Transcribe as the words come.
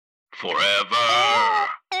Forever.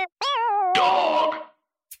 Dog.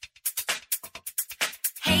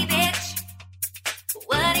 Hey bitch,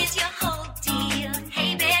 what is your whole deal?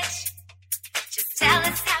 Hey bitch, just tell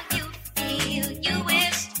us how you feel. You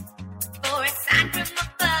wished for a sign from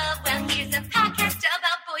above. Well, here's a podcast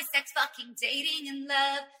about boy sex, fucking, dating, and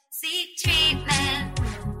love. Seek treatment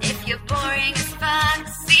if you're boring as fuck.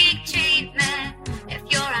 Seek treatment if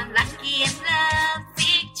you're unlucky in love.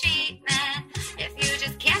 Seek treatment if you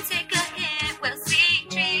just can't take a hint. Well, seek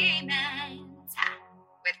treatment. Ha.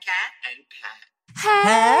 With Kat And Pat.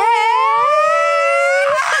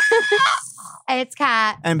 Hey, it's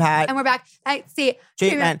Kat. And Pat. And we're back at See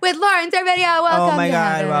Treatment. with Lauren Servideo. Welcome Oh my to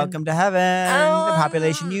God, heaven. welcome to heaven. The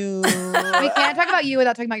population you. We can't talk about you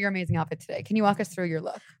without talking about your amazing outfit today. Can you walk us through your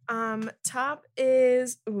look? Top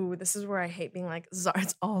is this is where I hate being like Zara.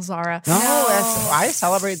 It's all Zara. No, I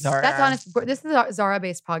celebrate Zara. That's honest. This is a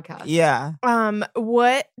Zara-based podcast. Yeah.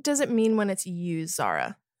 What does it mean when it's used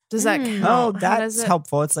Zara? Does that count? Oh, How that's does it-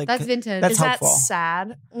 helpful. It's like That's vintage. That's Is helpful. that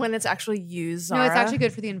sad when it's actually used Zara? No, it's actually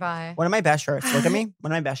good for the envi. One of my best shirts. Look at me.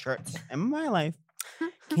 One of my best shirts in my life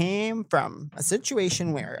came from a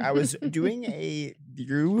situation where I was doing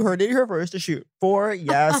you heard it here first, a shoot for,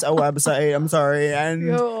 yes, a website. I'm sorry. And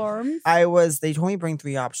Your arms. they told me to bring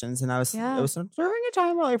 3 options. And it was during a time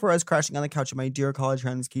in my life where I was crashing on the couch with my dear college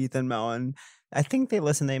friends, Keith and Mel. And I think they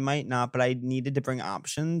listen, they might not, but I needed to bring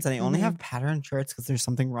options. And I only have pattern shirts because there's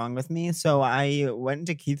something wrong with me. So I went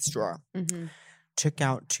into Keith's drawer, took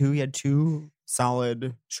out he had 2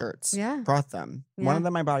 solid shirts. Yeah. Brought them. Yeah. One of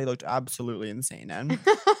them my body looked absolutely insane in.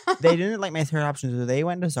 They didn't like my 3rd option, so they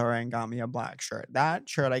went to Zara and got me a black shirt. That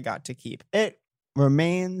shirt I got to keep. It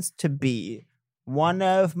remains to be one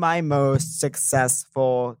of my most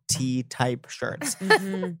successful T-type shirts.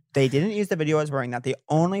 They didn't use the video I was wearing that. They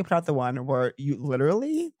only put out the one where you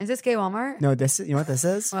literally... Is this gay Walmart? No, this is... You know what this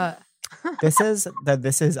is? What? This is the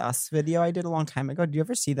This Is Us video I did a long time ago. Did you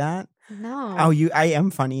ever see that? No. Oh, I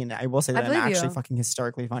am funny in it. I will say that I'm believe actually you. fucking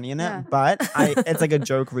hysterically funny in it. Yeah. But it's like a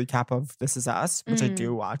joke recap of This Is Us, which I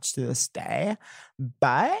do watch to this day.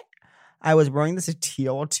 But I was wearing this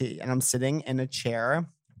teal tee and I'm sitting in a chair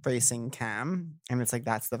facing cam. And it's like,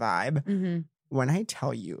 that's the vibe. When I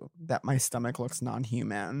tell you that my stomach looks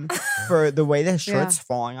non-human for the way the shirt's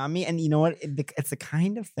falling on me. And you know what? It's the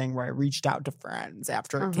kind of thing where I reached out to friends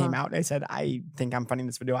after it came out. And I said, I think I'm funny in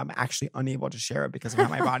this video. I'm actually unable to share it because of how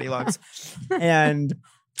my body looks. And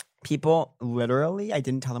people literally, I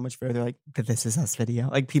didn't tell them which video. They're like, the This Is Us video.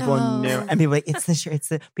 Like people knew. And people were like, it's the shirt.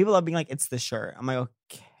 People love being like, it's the shirt. I'm like,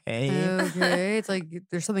 okay. Okay. It's like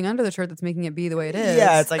there's something under the shirt that's making it be the way it is.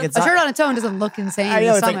 Yeah, it's like it's a not- shirt on its own doesn't look insane. I know, in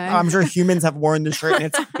the it's like, stomach. I'm sure humans have worn the shirt and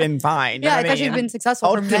it's been fine. You know Yeah, what it's I actually mean? been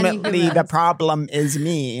successful for many Ultimately, humans. the problem is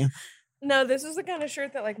me. No, this is the kind of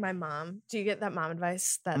shirt that like my mom. Do you get that mom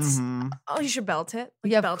advice? That's oh, you should belt it.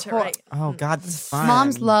 Like, Yeah, of belt it course. right. Oh God, this is fun.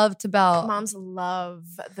 Moms love to belt. Moms love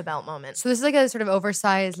the belt moment. So this is like a sort of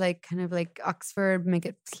oversized, like kind of like Oxford, make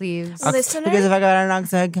it sleeves. Listener, Because if I got an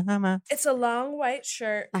Oxford comma. it's a long white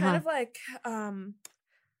shirt, kind Uh-huh. of like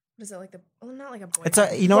what is it like not like a boy. It's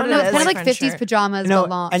a, you know what No, it it's is? kind of like 50s pajamas, No, but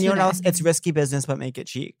long. and you know what tunic. else? It's risky business, but make it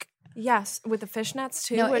chic. Yes, with the fishnets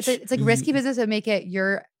too. No, which, it's like risky business to make it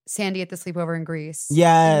you're Sandy at the sleepover in Greece.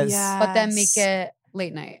 Yes. But then make it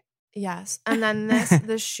late night. Yes, and then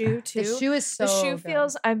the shoe too. The shoe is so The shoe good.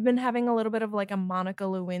 feels. I've been having a little bit of like a Monica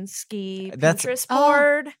Lewinsky That's- Pinterest Oh,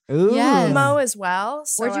 board. Ooh. Yes. Mo as well.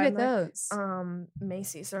 So Where'd you I'm get like, those?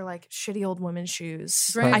 Macy's. They're like shitty old women's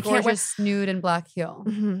shoes. Very I can't wear. gorgeous nude and black heel.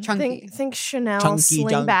 Mhm. Chunky. Think Chanel Chunky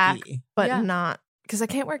slingback, junky. but Yeah. not because I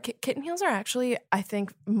can't wear kitten heels. Are actually I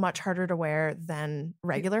think much harder to wear than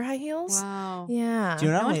regular high heels. Wow. Yeah, Do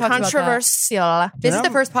you know No one what- talks about that. controversial. This is know- the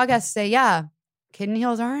first podcast to say, yeah, kitten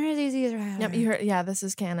heels aren't as easy as Yep, you heard. Yeah, this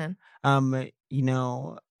is canon. You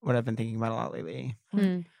know what I've been thinking about a lot lately?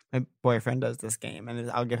 Hmm. My boyfriend does this game,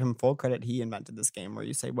 and I'll give him full credit. He invented this game where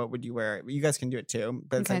you say, "What would you wear?" You guys can do it too.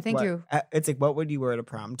 But it's Okay, like, thank what- you. It's like, "What would you wear to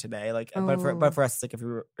prom today?" Like, Oh. but for us, it's like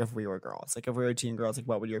if we were girls, like if we were teen girls, like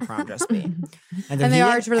what would your prom dress be? And they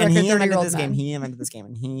are, for the record, he 30-year-old invented this game. men. He invented this game,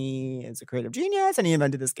 and he is a creative genius, and he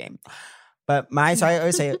invented this game. But so I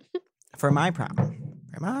always say, for my prom,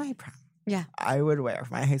 Yeah. I would wear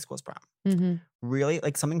for my high school's prom. Mm-hmm. Really,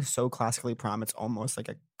 like something so classically prom, it's almost like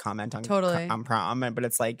a comment on Totally. on prom, but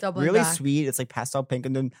it's like Doubling really back. sweet. It's like pastel pink,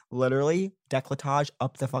 and then literally décolletage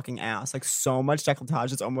up the fucking ass, like so much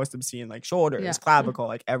décolletage, it's almost obscene, like shoulders, Yeah. clavicle,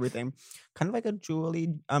 like everything, kind of like a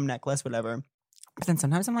jewelry necklace, whatever. But then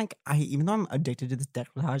sometimes I'm like, even though I'm addicted to this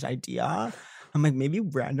décolletage idea, I'm like, maybe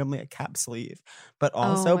randomly a cap sleeve, but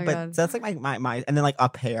also, my but God. that's like my, and then like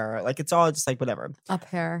up hair, like it's all just like whatever, Up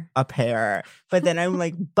hair. up hair. But then I'm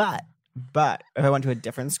like, but if I went to a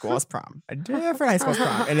different school's prom, a different high school's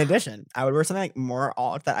prom, in addition, I would wear something like more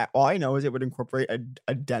alt that all I know is it would incorporate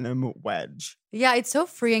a denim wedge. Yeah, it's so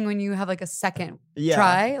freeing when you have like a second Yeah.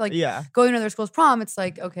 try. Like Yeah. going to another school's prom, it's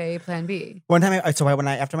like, okay, plan B. One time, after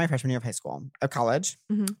my freshman year of high school, of college,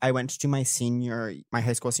 Mhm. I went to my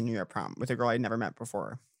high school senior year prom with a girl I'd never met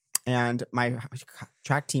before, and my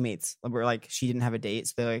track teammates were like, she didn't have a date,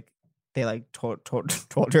 so they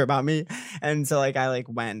told her about me, and so like I like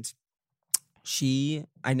went.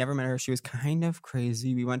 I never met her. She was kind of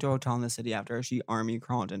crazy. We went to a hotel in the city after. She army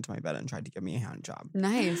crawled into my bed and tried to give me a hand job.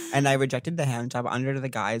 Nice. And I rejected the hand job under the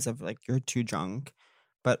guise of like, you're too drunk.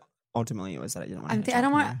 But ultimately it was that I didn't want to. I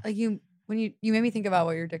don't want like you when you made me think about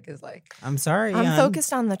what your dick is like. I'm sorry. I'm hon.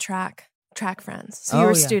 focused on the track friends. So Oh, you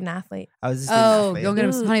were a yeah. student athlete. I was a student athlete. Don't get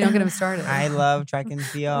him, honey. Don't get him started. I love track and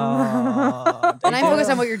field. and I'm focused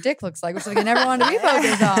on what your dick looks like, which is like I never wanted to be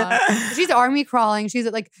focused on. She's army crawling. She's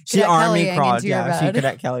at like She Cadet army Kellying crawled. into your Yeah, she bed.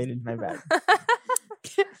 cadet Kelly into my bed.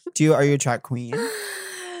 Are you a track queen?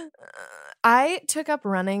 I took up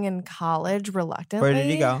running in college reluctantly. Where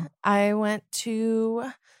did you go? I went to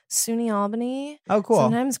SUNY Albany. Oh, cool.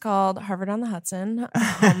 Sometimes called Harvard on the Hudson.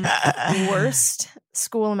 Worst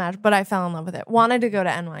school imaginable, but I fell in love with it. Wanted to go to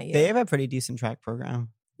NYU. They have a pretty decent track program.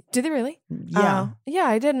 Do they really? Yeah. Yeah,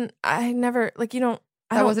 I didn't. I never, like, you don't.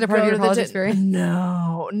 I That don't wasn't a part of go your to the college gym- experience?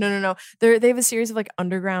 No. They have a series of like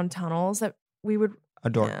underground tunnels that we would. A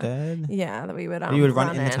dork Yeah. did. Yeah, that we would. You would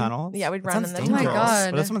run in the tunnels? Yeah, we'd That run in sounds the dangerous. Oh my tunnels.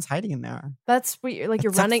 God. What if someone's hiding in there? That's what you're like.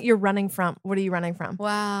 You're That sounds- running. You're running from. What are you running from?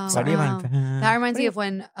 Wow. What do you wow. want? That reminds me of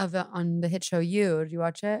on the hit show You. Did you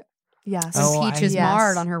watch it? Yes. When Oh, Peach is Yes.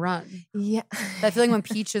 marred on her run. Yeah. That feeling when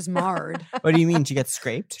Peach is marred. What do you mean? She gets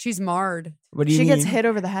scraped? She's marred. What do you She mean? gets hit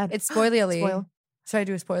over the head. It's spoily. Spoil. Should I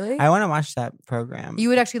do a spoiler? I want to watch that program. You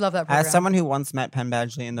would actually love that program. As someone who once met Penn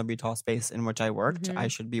Badgley in the retail space in which I worked, Mhm. I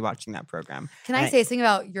should be watching that program. Can I And say something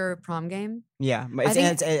about your prom game? Yeah, but I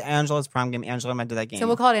think- it's Angela's prom game. Angela went to that game. So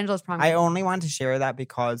we'll call it Angela's prom I game. only wanted to share that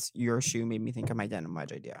because your shoe made me think of my denim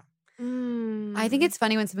wedge idea. I think it's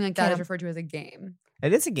funny when something like that is Camp. referred to as a game.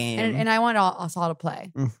 It is a game. And I want us all to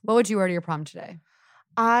play. Mm. What would you wear to your prom today?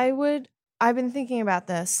 I've been thinking about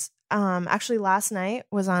this. Actually, last night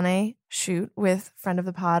was on a shoot with friend of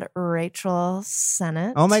the pod, Rachel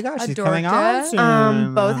Sennett. Oh my gosh, she's coming on Adorka.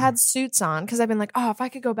 soon. Both had suits on because I've been like, oh, if I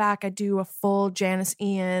could go back, I'd do a full Janice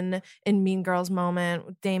Ian in Mean Girls moment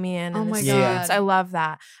with Damien Oh and my the God. suits. I love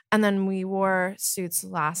that. And then we wore suits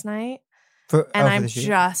last night, For and the I'm shoot.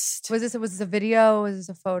 just Was this a video? Was this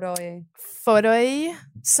a photo? photo,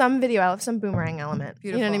 some video. I love some boomerang element.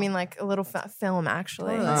 You know what I Beautiful. mean? Like a little film,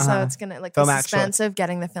 actually. Totally. So Uh-huh. it's gonna like Film the actually. suspense of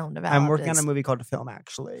getting the film developed. I'm working on a is- movie called Film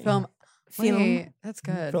Actually. Film. Film. Wait, that's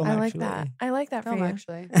good. Film I like actually. that. I like that Film for you.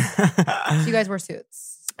 actually. So you guys wear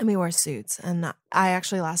suits. And we wore suits. And I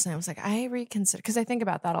actually last night was like, I reconsider because I think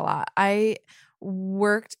about that a lot. I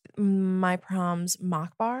worked my prom's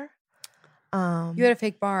mock bar. You had a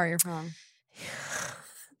fake bar at your prom.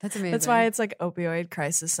 That's amazing. That's why it's like opioid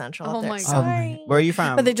crisis central. Oh up there. my God. Sorry. Where are you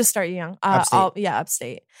from? But they just start you young. Upstate.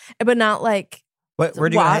 Upstate. But not like Where do you go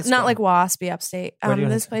to high school? not like waspy upstate. Where do you go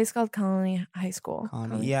to This high school? place called Colony High School.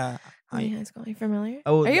 Colony. Yeah. Colony High School. Are you familiar?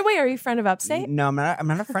 Oh, are you a friend of upstate? No, I'm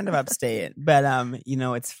not a friend of upstate. But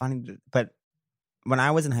it's funny. But when I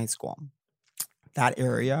was in high school, that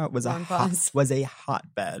area was Long pause. a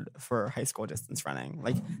hotbed for high school distance running.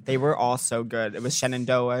 Like they were all so good. It was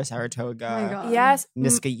Shenandoah, Saratoga. Oh my God. Yes.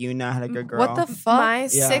 Niskayuna had a good girl. What the fuck? My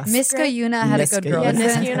Yeah. sixth Miska grade- Yuna had a good girl. Yeah,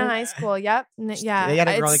 Niska Niskayuna High School. Yep. Yeah. They got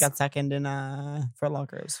a girl that It's- got second in Foot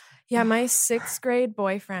Lockers. Yeah, my sixth grade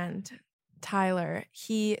boyfriend, Tyler,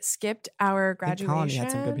 he skipped our I think Colony graduation.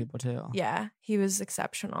 had some good people too. Yeah, he was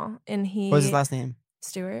exceptional. And he What was his last name?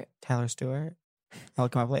 Stewart. Tyler Stewart. I'll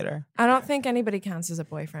look him up later. I don't think anybody counts as a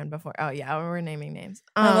boyfriend before. Oh yeah, we're naming names.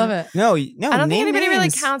 I love it. No. I don't think name anybody really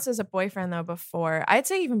names. counts as a boyfriend though before. I'd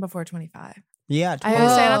say even before 25. Yeah. I totally.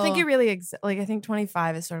 would say I don't think Oh. you really like I think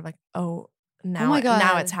 25 is sort of like, oh, now my now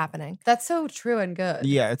God. it's happening. That's so true and good.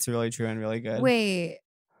 Yeah, it's really true and really good. Wait.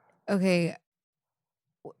 Okay.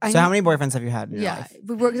 So how many boyfriends have you had in your Yeah. life?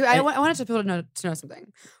 I wanted people to know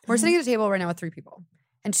something. We're sitting at a table right now with 3 people.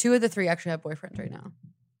 And 2 of the 3 actually have boyfriends right now.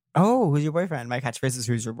 Oh, who's your boyfriend? My catchphrase is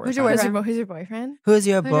 "Who's your boyfriend?" Who's your boyfriend? Who's your boyfriend? Who's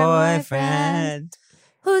your Who's your boyfriend?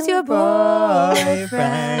 Who's your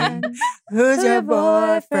boyfriend? Who's your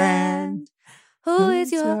boyfriend? Who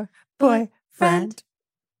is your boyfriend?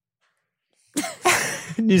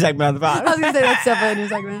 New segment on the I was pod. gonna say that's definitely a new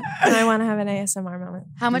segment. And I want to have an ASMR moment.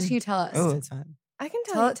 How much can you tell us? Oh, it's fine. I can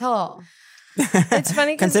tell. Tell all. It's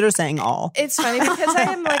funny 'cause- Consider saying all. It's funny because I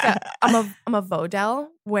am like I'm a Vodel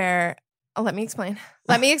where let me explain.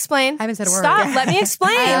 Let me explain. I haven't said a word. Stop. Let me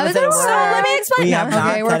explain. I haven't said a Stop, word. let me explain. We have No.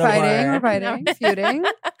 not Okay, we're said a fighting. word. We're fighting. No. Feuding.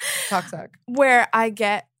 Toxic. Where I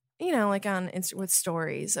get, like on with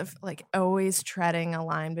stories of like always treading a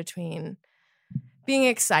line between being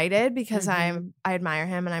excited because I admire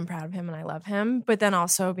him and I'm proud of him and I love him, but then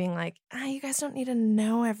also being like, you guys don't need to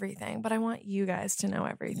know everything, but I want you guys to know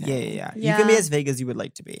everything. Yeah. You can be as vague as you would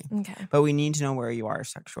like to be. Okay. But we need to know where you are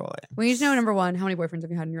sexually. We need to know, number one, how many boyfriends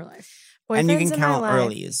have you had in your life? And you Boyfriends can in my count life.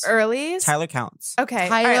 earlies. Earlies? Tyler counts. Okay. All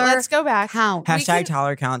Tyler right, let's go back. Count. Hashtag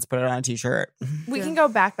Tyler counts. Put it on a t-shirt. We can go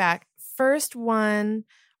back. First one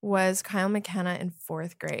was Kyle McKenna in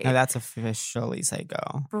 4th grade. No, that's officially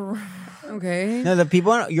psycho. Okay. No, the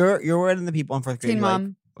people you're one of the people in 4th grade. Teen who, like,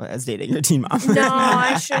 mom. as dating your teen mom. No,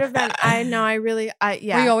 I should have been. I know. I really.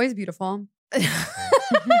 Yeah. Were you always beautiful?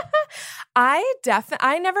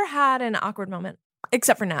 I never had an awkward moment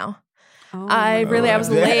except for now. Oh, I was This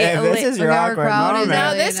late. is your Okay, our awkward crowd is moment. No,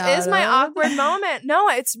 really this not is my up. awkward moment. No,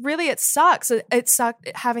 it sucks. It sucked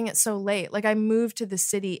having it so late. Like I moved to the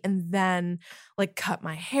city and then like cut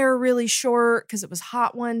my hair really short because it was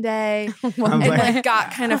hot one day. I'm And like- like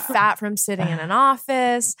got kind of fat from sitting in an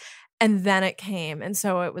office. And then it came. And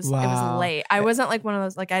so it was Wow. late. I wasn't like one of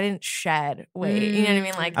those, like I didn't shed weight. You know what I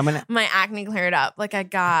mean? Like I'm gonna my acne cleared up. Like I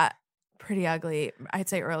got pretty ugly. I'd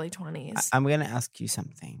say early 20s. I'm gonna ask you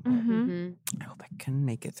something. Mhm. I hope I can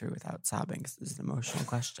make it through without sobbing because this is an emotional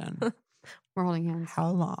question. We're holding hands. How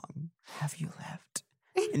long have you lived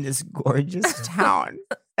in this gorgeous town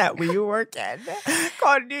that we work in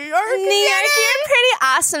called New York? you're pretty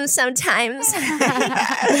awesome sometimes.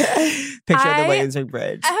 Picture of the I Williamsburg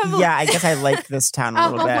Bridge. have- Yeah, I guess I like this town a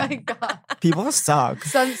Oh little my bit. god. People suck.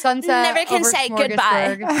 Sunset. Never can over say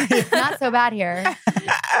Smorgasburg. Not so bad here.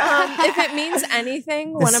 If it means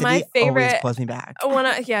anything, The one of my city always favorite pulls me back.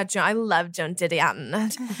 I love Joan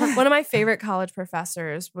Didion. One of my favorite college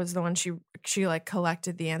professors was the one she like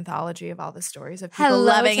collected the anthology of all the stories of people Hello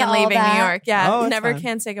loving to and all leaving New that. York. Yeah, Oh, that's Never fun.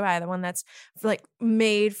 Can Say Goodbye. The one that's like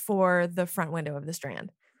made for the front window of the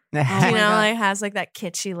Strand. Oh You my know, God. like has like that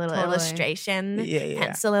kitschy little Totally. illustration, Yeah.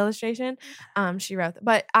 pencil illustration. She wrote,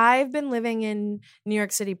 but I've been living in New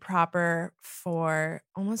York City proper for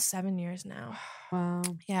almost 7 years now. Wow.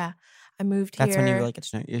 Yeah, I moved That's here. when you really get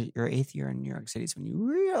to know your 8th year in New York City is when you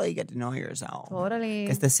really get to know yourself. Totally.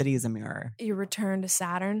 Because the city is a mirror. You return to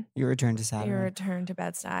Saturn. You return to You Saturn. return to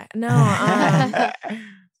Bed-Stuy. No.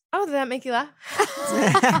 Oh, did that make you laugh?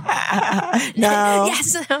 No.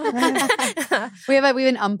 Yes. We have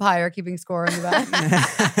an umpire keeping score in the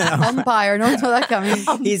back. Umpire. No one saw that coming.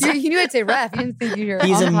 He's- you knew I'd say ref. You didn't think you hear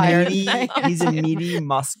He's umpire. he's a meaty,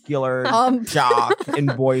 muscular Ump. jock in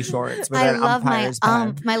boy shorts with an umpire's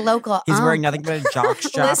pad. my local He's wearing nothing but a jock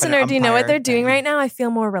strap. Listener, do you know what they're doing right now? now? I feel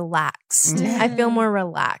more relaxed. I feel more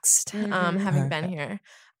relaxed Mhm. having been here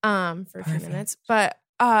for a few Perfect. minutes. But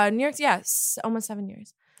New York's, yes, almost 7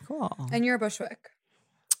 years. Cool. And you're a Bushwick.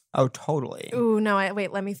 Oh, totally. Ooh, no,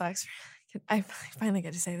 wait, let me flex. I finally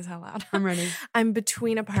get to say this out loud. I'm ready. I'm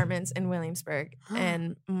between apartments in Williamsburg,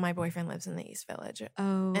 and my boyfriend lives in the East Village.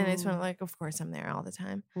 Oh. And it's one like, of course, I'm there all the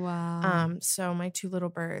time. Wow. So my 2 little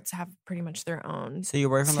birds have pretty much their own. So your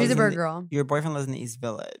boyfriend She's lives a bird in girl. your boyfriend lives in the East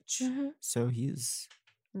Village. Mhm. So he's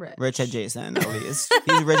Rich. rich adjacent, at least.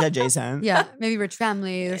 He's rich adjacent. Yeah, maybe rich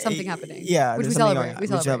family. There's something happening. Yeah, which we there's something celebrate. going on. We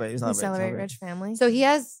celebrate. We celebrate rich family. So he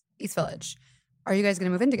has East Village. Are you guys going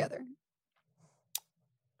to move in together?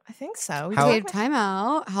 I think so. We How- have time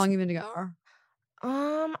out. How long have you been together?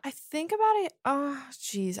 I think about it. Oh,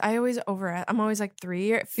 geez. I'm always like 3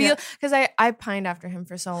 years. Because I pined after him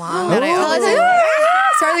for so long that I Tell us- always.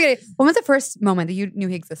 Sorry, when was the first moment that you knew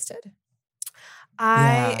he existed?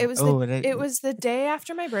 Yeah. It was Oh, it was the day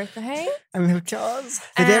after my birthday. I'm jealous.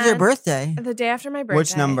 The day of your And- birthday. The day after my birthday.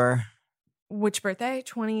 Which number? Which birthday?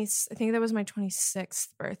 20. I think that was my 26th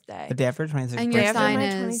birthday. The day after 26th And The your day birthday. after sign my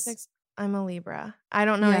is- 26th. I'm a Libra. I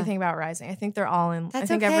don't know Yeah. anything about rising. I think they're all in. I That's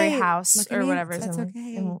think every okay. house Look at or me. whatever is That's in,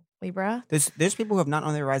 okay. in Libra. There's people who have not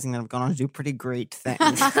known their rising that have gone on to do pretty great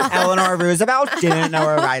things. Eleanor Roosevelt didn't know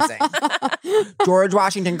her rising. George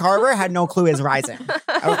Washington Carver had no clue his rising.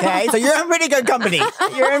 Okay, so you're in pretty good company.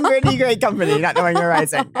 You're in pretty great company, not knowing your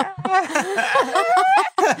rising.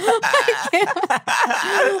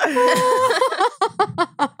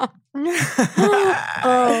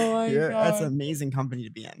 Oh my That's God. amazing company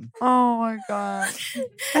to be in. Oh my God.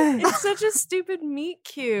 It's such a stupid meet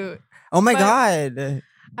cute. Oh my But- God.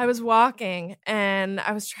 I was walking and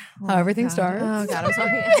I was trying. How everything God. starts. Oh God, I was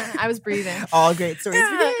walking. I was breathing. All great stories.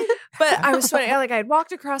 begin. But I was sweating. I had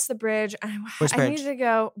walked across the bridge. And Which I bridge? needed to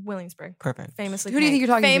go Williamsburg. Perfect. Famously Who do you think pink.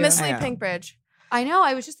 you're talking to? Famously I know. pink bridge. I know.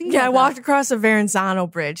 I was just thinking Yeah, I about walked that. across the Verrazano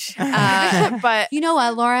Bridge. But You know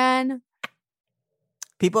what, Lauren?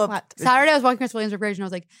 People. what? Saturday I was walking across Williamsburg Bridge and I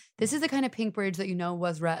was like, this is the kind of pink bridge that you know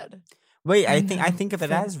was red. Wait, I know. think of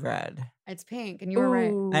it as red. It's pink. And you were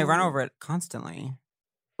right. And I run over it constantly.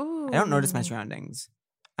 Ooh. I don't notice my surroundings.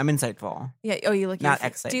 I'm insightful. Yeah. Oh, you look at Not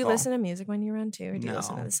your feet. Do you excitable. listen to music when you run too, or do you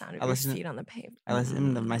listen to No. the sound of I your listen to- feet on the pavement? I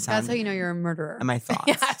listen to my sound. That's how you know you're a murderer. and my thoughts.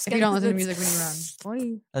 Yeah, I was If you don't gonna- listen to music when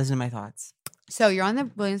you run. I listen to my thoughts. So you're on the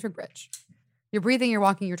Williamsburg Bridge. You're breathing, you're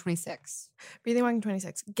walking, you're 26. Breathing, walking,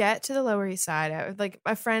 26. Get to the Lower East Side.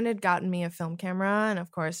 A friend had gotten me a film camera, and of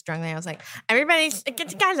course, drunk I was like, "Everybody, get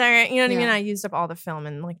together!" You know what I mean? Yeah. I used up all the film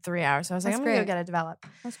in like 3 hours, so I was like, That's "I'm gonna go great. get it developed."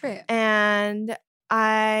 That's great. And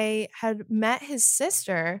I had met his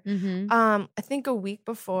sister. Mm-hmm. I think a week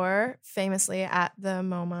before, famously at the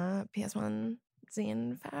MoMA PS1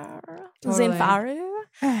 Totally. Zinfaru,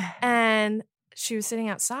 and she was sitting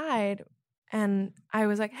outside, and I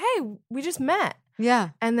was like, "Hey, we just met." Yeah.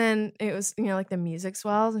 And then it was, like the music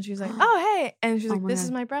swells, and she was like, "Oh, hey," and she's Oh like, my "This God.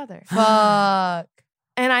 is my brother." Fuck.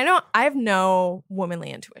 And I have no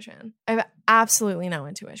womanly intuition. I have absolutely no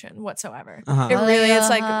intuition whatsoever. Uh-huh. It really, it's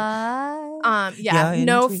like, Yeah,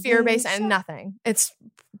 no fear-based intuition. and nothing. It's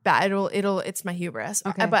bad. It's my hubris.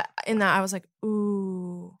 Okay. But in that, I was like,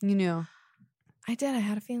 ooh, You knew. I did. I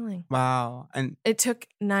had a feeling. Wow. And It took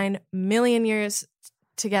 9 million years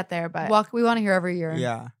to get there, but We want to hear every year.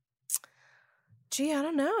 yeah. gee, I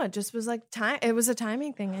don't know. It just was like time. It was a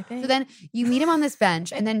timing thing, I think. So then you meet him on this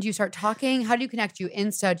bench and then do you start talking? How do you connect? Do you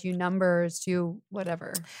Insta? Do you numbers? Do you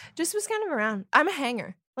whatever? just was kind of around. I'm a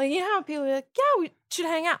hanger. Like, you know how people are like, yeah, we should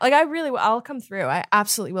hang out. Like, I really will. I'll come through. I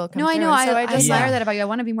absolutely will come No, through. I know. And so I just admire Yeah. that about you. I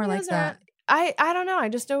want to be more He like was that. around. I don't know. I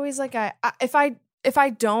just always like, if I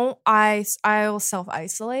don't, I'll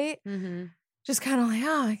self-isolate. Mm-hmm. Just kind of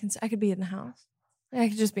like, I could be in the house. I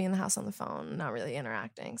could just be in the house on the phone, not really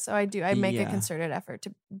interacting. So I make a Yeah. concerted effort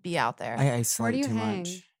to be out there. I isolate you too hang?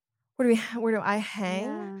 much. Where do I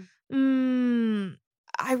hang?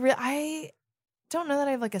 I don't know that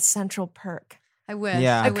I have like a central perk. I wish.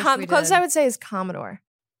 Yeah. I The wish we closest did. I would say is Commodore.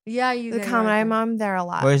 Yeah, you. The there, Commodore. right. I'm there a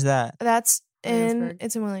lot. Where's that? That's Williamsburg.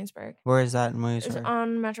 it's in Williamsburg. Where is that in It's Williamsburg?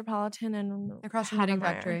 on Metropolitan and Across from Knitting Havemeyer.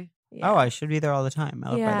 Factory. Yeah. Oh, I should be there all the time. I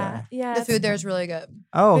live by yeah, there. yeah. The it's food there is fun. really good.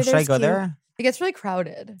 Oh, Food should I there's go cute. there? It gets really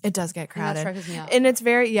crowded. It does get And that crowded, stresses me out. and it's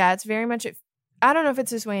very much. I don't know if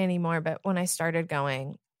it's this way anymore, but when I started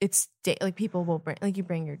going, it's like people will bring you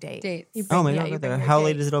bring your date. Dates. You Oh my yeah, god, you go bring there. your How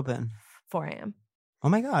late date. does it open? 4 a.m. Oh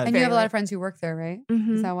my god. And you have a lot Very of friends who work there, right?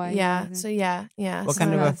 Mm-hmm. Is that why? you Yeah. go there? So yeah. What so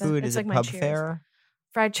kind of a that's- food? it's Is like it my pub cheers. fare?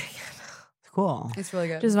 Fried chicken. Cool. It's really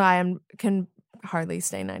good. Which is why I can hardly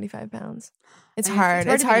stay 95 pounds. It's I mean, hard.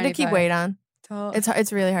 It's be hard to keep 95. weight on. Oh.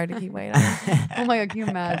 It's really hard to keep weight on. Oh my god, can you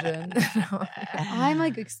imagine? No. I'm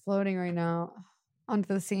like exploding right now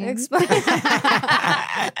onto the scene. Explode.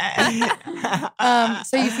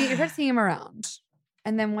 So you start seeing him around,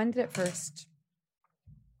 and then when did it first?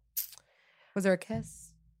 Was there a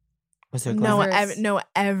kiss? Was there No, Glamorous.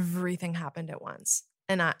 everything happened at once,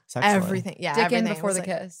 and Sexually. everything. Yeah, Dick in everything before was the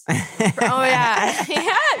like- kiss. Oh yeah,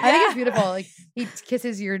 yeah. I think it's beautiful. Like he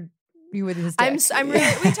kisses you with his dick. I'm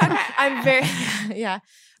really. We talk. I'm very. Yeah,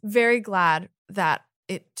 very glad that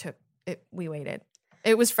we waited.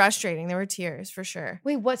 It was frustrating. There were tears for sure.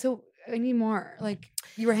 Wait, what? So I need more. Like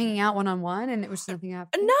you were hanging out one on one, and it was just nothing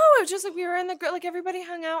happened. No, it was just like we were in the group. Like everybody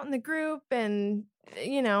hung out in the group, and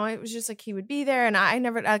it was just like he would be there, and I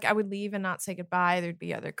never like I would leave and not say goodbye. There'd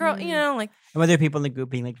be other girls, like And were there people in the group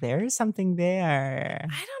being like, "There's something there"?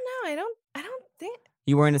 I don't know. I don't think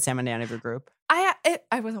You weren't the salmon Dan of your group.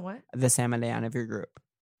 I wasn't what The salmon Dan of your group.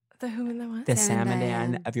 the who and the what. The Sam and salmon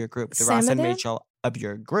Dan Diane. of your group. The Sam Ross and and Dan? Rachel of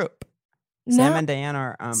your group. No. Sam and Diane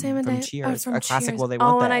are Sam and from Diane. Cheers. from a classic. Cheers. Well, they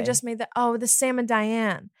Oh, won't and I they? just made the Sam and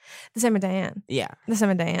Diane. The Sam and Diane. Yeah. The Sam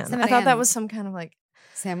and Diane. Sam I and thought that Diane. was some kind of like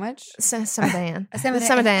Sandwich. Sam and Diane. A The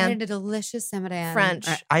Sam and I Diane. had a delicious salmon. French.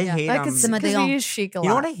 I Yeah. hate I could Sam and because we Diane. use chic a lot. You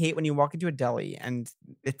know what I hate when you walk into a deli and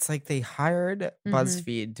it's like they hired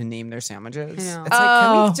BuzzFeed to name their sandwiches. I know. It's like,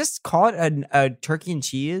 can Oh. we just call it a turkey and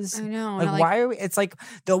cheese? I know. Like, and why are we? It's like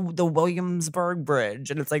the Williamsburg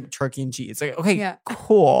Bridge, and it's like turkey and cheese. Like, okay, Yeah.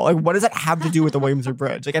 cool. Like, what does that have to do with the Williamsburg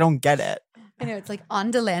Bridge? Like, I don't get it. I know it's like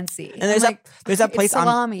on Delancey. And there's there's that place it's on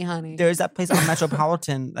salami, honey. there's that place on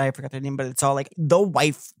Metropolitan that I forgot their name, but it's all like the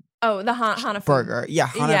wife Oh, the Hana food. burger. Yeah,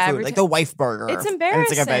 Hana Yeah, food, every like ti- the wife burger. It's And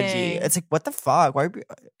it's like a veggie. embarrassing. It's like what the fuck? Why?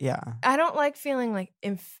 Yeah, I don't like feeling like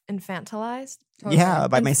infantilized. Totally. yeah,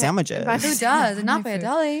 by my Infa- sandwiches. by- Who does? And not My by a food.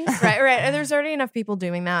 deli. Right. And there's already enough people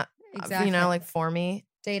doing that. Exactly. Like for me.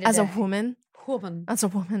 Day to as a day. woman. Woman. As a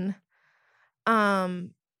woman.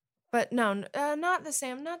 But no, not the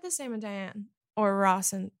same. Not the same with Diane or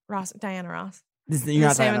Diana Ross. You're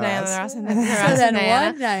not same with Diana Diana Ross. Ross and So Ross then and Diana.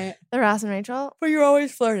 one night, The Ross and Rachel. but you're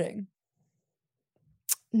always flirting.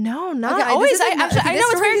 No, not Okay, this always. isn't- I okay, know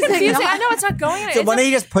this it's very story is confusing. not- I know it's not going. So It's one not- day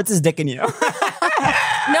he just puts his dick in you. No,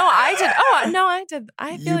 I did. Oh, no, I did.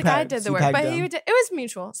 I feel You like I pegged. did the You work, pegged but him. it was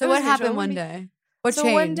mutual. So It what was mutual. happened It one wouldn't be- day? What So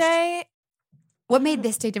changed? one day, What made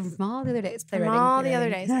this day different from all the other days? from all the other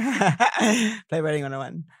days, Playwriting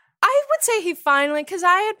 101. I would say he finally, because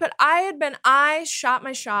I shot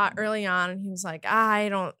my shot early on, and he was like, I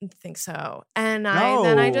don't think so, and then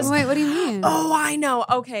I No. just, Wait, what do you mean? oh, I know.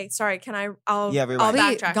 Okay, sorry. Can I'll Yeah, I'll rewind.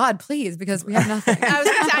 please, backtrack. God, please, because we have nothing. I was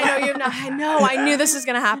gonna say, I know you have not. I know. I knew this was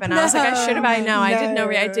gonna happen. I was like, I should have. I know. I did know.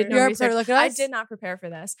 I did know You're research. look at I us. did not prepare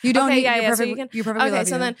for this. You don't okay, need. yeah, You're yeah. perfect. So you can. You perfectly Okay, love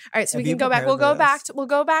so you. then, all right. So Have we you can go back. prepared We'll for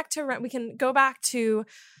go back. this? We can go back to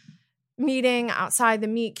meeting outside the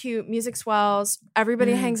meet cute. Music swells.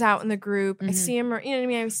 Everybody Mhm. hangs out in the group. I Mhm. see him. You know what I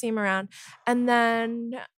mean? I see him around, and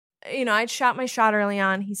then. I'd shot my shot early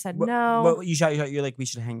on. He said no. What you shot? You're like, we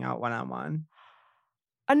should hang out 1-on-1.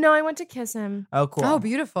 No, I went to kiss him. Oh, cool. Oh,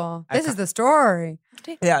 beautiful. I This ca- is the story.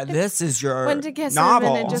 Yeah, this is your Went to kiss him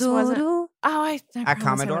novel. and it just wasn't. Doo-doo. Oh, I At promise I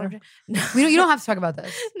Commodore? would've- No. You don't have to talk about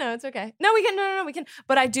this. No, it's okay. No, we can. No, we can.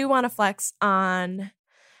 But I do want to flex on.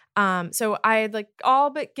 So I had like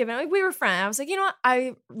all but given. Like, we were friends. I was like, you know what?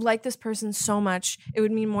 I like this person so much. It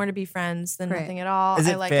would mean more to be friends than Great. nothing at all. Is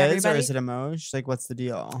I it like fizz everybody. or is it emotion? Like, what's the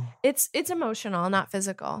deal? It's emotional, not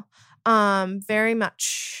physical. Very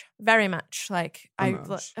much. Like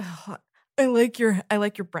Emotion. I like your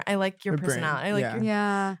personality. I like Your brain, your. yeah.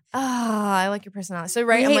 Yeah. I like your personality. So We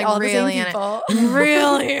right, I'm hate like all the same really in it. people.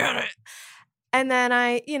 Really in it. And then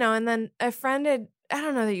and then a friend had, I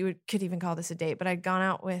don't know that you could even call this a date, but I'd gone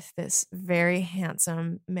out with this very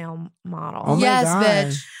handsome male model. Oh my Yes, God.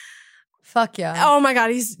 bitch. Fuck yeah. Oh my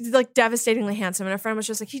God, he's like devastatingly handsome. And a friend was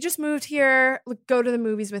just like, he just moved here. Like, go to the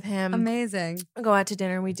movies with him. Amazing. Go out to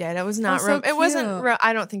dinner. We did. It was not. so It wasn't. cute.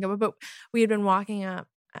 I don't think it was. But we had been walking up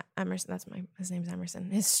Emerson. His name's Emerson.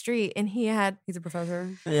 His street, and he He's a professor.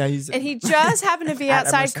 Yeah, he's. and he just happened to be At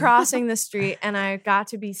outside Emerson. crossing the street, and I got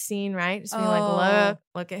to be seen. Right, just being Oh. like,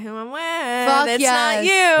 look at who I'm with. Fuck it's yes. not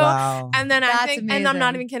you. Wow. And then I That's think, and I'm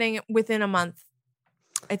not amazing. even kidding. Within a month,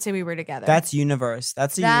 I'd say we were together. That's universe.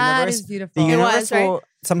 That's the That universe. is beautiful. The It universe was, right? will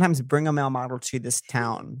sometimes bring a male model to this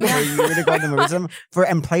town for you to go to the movies with them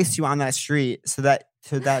and place you on that street so that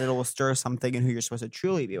it'll stir something in who you're supposed to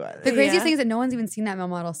truly be with. The craziest Yeah. thing is that no one's even seen that male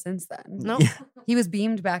model since then. Nope. He was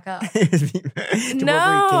beamed back up. To wherever he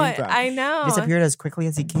came from. I know. He disappeared as quickly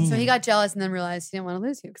as he came. So he got jealous and then realized he didn't want to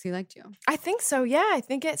lose you because he liked you. I think so. Yeah, I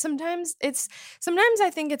think sometimes I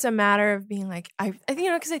think it's a matter of being like, I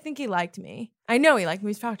because I think he liked me. I know he liked me.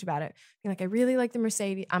 We've talked about it. Being like, I really like the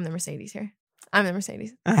Mercedes. I'm the Mercedes here. I'm the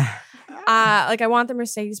Mercedes. Like I want the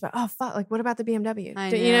Mercedes, but oh fuck, like what about the BMW? I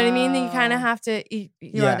You know what I mean? That you kind know. of have to. You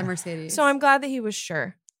Yeah. are the Mercedes. So I'm glad that he was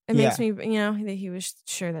sure. It Yeah. makes me, that he was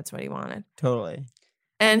sure that's what he wanted. Totally.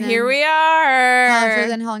 And And here then- we So are.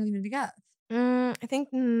 then how long have you been together? I think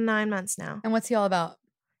 9 months now. And what's he all about?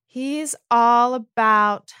 He's all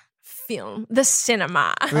about film, the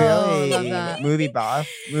cinema. Really? love that. Movie buff.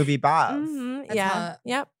 Mhm, That's yeah. hot.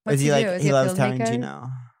 Yep. What's Is he do? like Is he a loves filmmaker?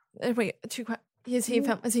 Tarantino? Wait, is he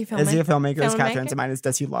filming? Is he a filmmaker? His Catherine Filmmaker? mine is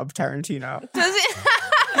does he love Tarantino? Does he?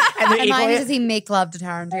 And they're And mine equally, is, does he make love to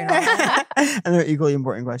Tarantino? and they're equally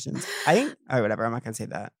important questions. I think. Oh, whatever. I'm not gonna say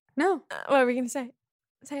that. No. What are we gonna say?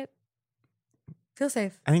 Say it. Feel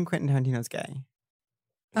safe. I think Quentin Tarantino's gay.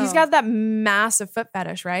 He's Oh. got that massive foot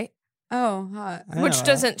fetish, right? Oh, hot. I don't Which know.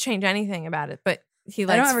 doesn't change anything about it, but he I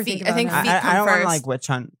don't likes ever feet. think I about think that. feet I come don't want first. to like witch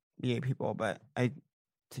hunt gay people, but I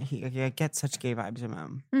get such gay vibes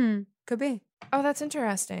from him. Could be. Oh, that's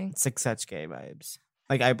interesting. It's like such gay vibes.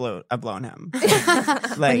 Like I've blown him.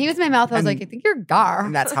 When he was in my mouth, I was and- like, I think you're Gar.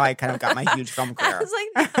 And that's how I kind of got my huge film I career. was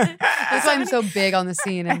like, That's why I'm so big on the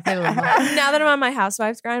scene. And clearly I'm not. now that I'm on my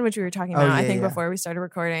housewives grind, which we were talking Oh, about, I yeah, think yeah. before we started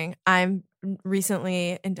recording, I'm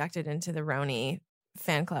recently inducted into the Roni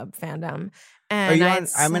fan club fandom. Are And you I on, had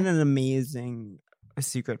I'm in seen- an amazing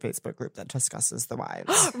secret Facebook group that discusses the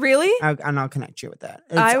wives. Really? And I'll connect you with that.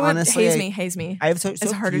 It's I would honestly, haze me. I have so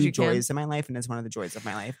as hard as few you can. joys in my life, and it's one of the joys of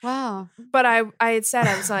my life. Wow. But I had said,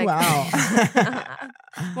 I was like, Wow.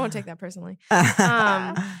 won't take that personally.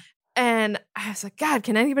 And I was like, God,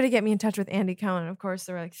 can anybody get me in touch with Andy Cohen? Of course,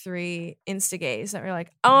 there were like 3 Insta-gays that were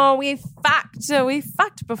like, oh, we fucked. So we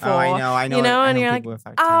fucked before. Oh, I know. You know, I and know you're like, people who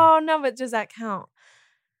fucked him. oh, no, but does that count?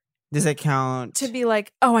 Does it count? to be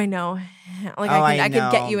like, oh, I know. Like Oh, I could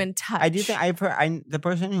get know. you in touch. I do think the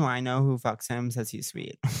person who I know who fucks him says he's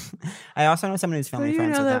sweet. I also know someone who's Who family do you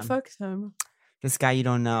friends know with that him. fucks him? This guy you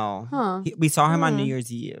don't know. Huh. We saw him on New Hmm.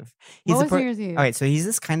 Year's Eve. What the was New Year's Eve? Okay, so he's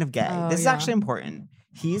this kind of gay. Oh, This is yeah. actually important.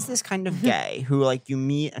 He's this kind of gay who like you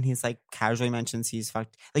meet and he's like casually mentions he's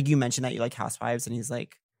fucked. Like you mentioned that you like housewives and he's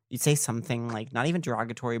like you'd say something like not even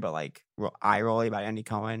derogatory but like eye rolly about Andy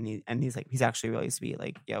Cohen and he's like he's actually really sweet.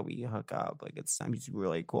 Like yeah, we hook up. Like it's he's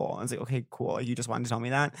really cool. I was like okay, cool. You just wanted to tell me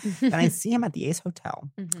that. And I see him at the Ace Hotel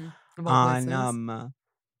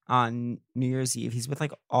on New Year's Eve. He's with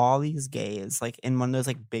like all these gays, like in one of those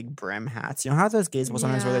like big brim hats. You know how those gays will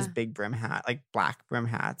sometimes wear those Yeah. big brim hat, like black brim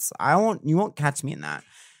hats. You won't catch me in that.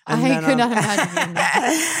 I could not imagine you in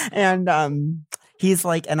that. And he's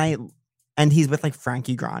like, and he's with like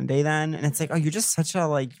Frankie Grande then, and it's like, oh, you're just such a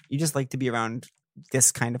like, you just like to be around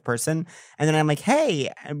this kind of person. And then I'm like,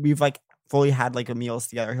 hey, and we've like fully had like a meals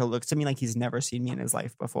together. He'll look to me like he's never seen me in his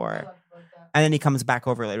life before. And then he comes back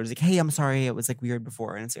over later. He's like, "Hey, I'm sorry, it was like weird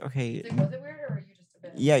before." And it's like, "Okay, Was it weird or were you just a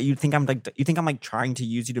bit? yeah, you think I'm like trying to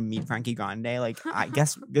use you to meet Frankie Grande? Like, I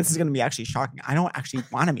guess this is gonna be actually shocking. I don't actually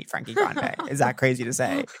want to meet Frankie Grande. Is that crazy to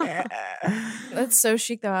say? That's so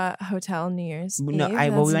chic though. At Hotel New Year's. No,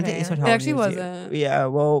 Eve. well, we That's went to Ace very- Hotel. It actually New Year's Eve. wasn't. Yeah,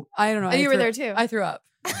 well, I don't know. Oh, you were there threw- too. I threw up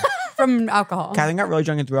from alcohol. Catherine got really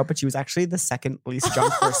drunk and threw up, but she was actually the second least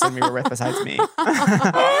drunk person we were with besides me.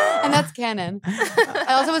 And that's canon. I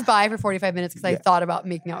also was bi for 45 minutes because I thought about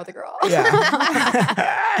making out with a girl.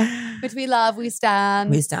 Yeah. Which we love, we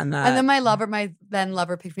stand. We stand that. And then my then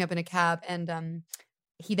lover picked me up in a cab and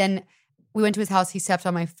we went to his house, he stepped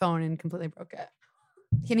on my phone and completely broke it.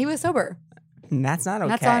 And he was sober. That's not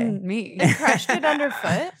okay. And that's on me. He crushed it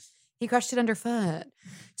underfoot. He crushed it underfoot.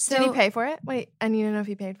 So Did he pay for it? Wait, I need to know if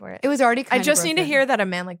he paid for it. It was already I kind just of need to broken. hear that a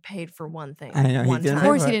man like paid for one thing. I know, he one didn't Of time.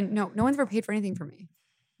 course pay he for it. didn't. No one's ever paid for anything for me.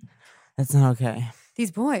 That's not okay.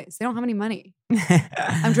 These boys, they don't have any money.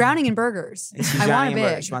 I'm drowning in burgers. She's I want drowning a in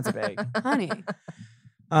burgers. big. She wants a big. Honey.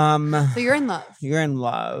 So So you're in love. you're in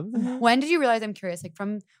love. When did you realize, I'm curious, like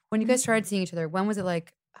from when you guys started seeing each other, when was it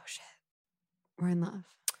like, oh shit, we're in love?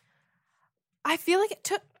 I feel like it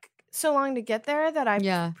took so long to get there that I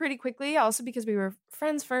Yeah. pretty quickly, also because we were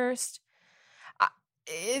friends first.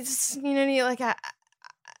 It's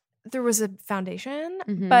there was a foundation,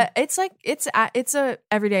 Mhm. but it's like it's a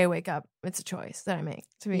everyday wake up. It's a choice that I make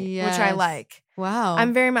to me, which I Yes. like. Wow.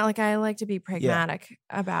 I'm very much like I like to be pragmatic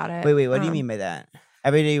about it. Wait, what do you mean by that?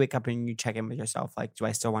 Every day you wake up and you check in with yourself. Like, do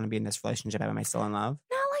I still want to be in this relationship? Am I still in love?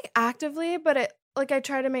 Not like actively, but it like I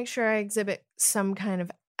try to make sure I exhibit some kind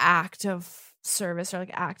of act of service or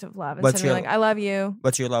like act of love. What's Instead of being like, I love you.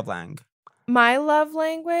 What's your love lang? My love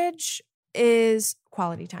language is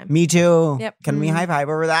quality time. Me too. Yep. Can we Mm. high five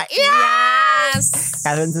over that? Yes.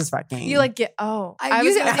 Catherine's is fucking. You like get I I-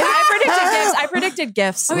 was you- gonna, I predicted gifts. I predicted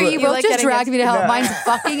gifts. Okay, you both like just getting dragged gifts. me to hell. No. Mine's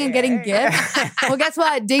fucking and getting gifts. Well, guess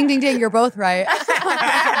what? Ding, ding, ding. You're both right.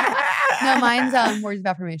 No, mine's words of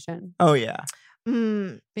affirmation. Oh yeah.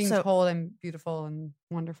 Mm, Being so told I'm beautiful and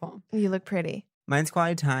wonderful. you look pretty. Mine's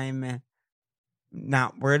quality time.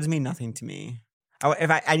 Now words mean nothing to me.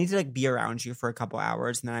 If I need to like be around you for a couple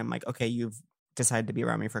hours, and then I'm like, okay, you've decided to be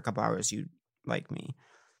around me for a couple hours, you like me.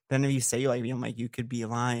 Then if you say you like me, I'm like, you could be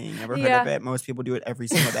lying. Never heard of Yeah. it. Most people do it every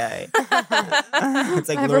single day. It's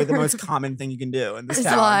like literally the most common thing you can do in this Is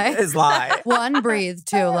town. lie. Is lie. One, breathe.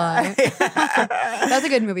 Two, lie. That's a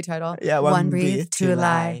good movie title. Yeah, One breathe, two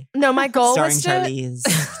lie. No, my goal Starring was to. Charlize.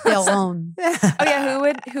 Still alone. Oh yeah,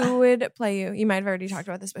 who would play you? You might have already talked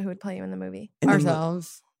about this, but who would play you in the movie? In the mo-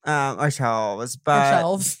 Ourselves. Ourselves, but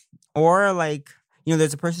Ourselves. or like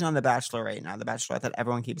there's a person on The Bachelor right now, The Bachelorette, that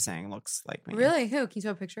everyone keeps saying looks like me. Really? Who? Can you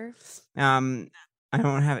show a picture? I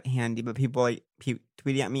don't have it handy, but people like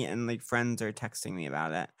tweeting at me and like friends are texting me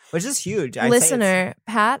about it, which is huge. I'd say it's- Listener,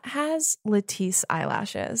 Pat has Latisse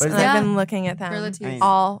eyelashes, What is and that? I've been looking at They're them Latisse.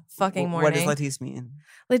 all fucking morning. What does Latisse mean?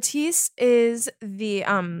 Latisse is the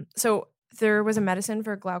so there was a medicine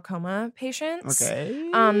for glaucoma patients. Okay.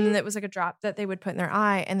 That was like a drop that they would put in their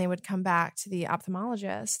eye, and they would come back to the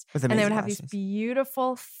ophthalmologist, With and they would amazing have these lashes.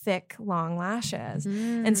 beautiful, thick, long lashes.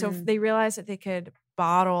 And so Mm. they realized that they could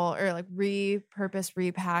bottle or like repurpose,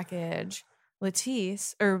 repackage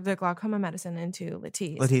Latisse or the glaucoma medicine into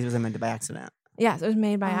Latisse. Latisse was invented by accident. Yes, it was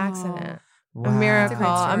made by Oh. accident. Wow. A miracle, great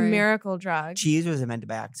a story. miracle drug. Cheese was invented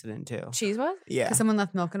by accident too. Cheese was? Yeah. Because someone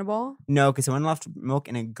left milk in a bowl? No, because someone left milk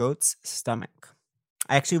in a goat's stomach.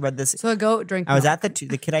 I actually read this. So a goat drank I was milk. at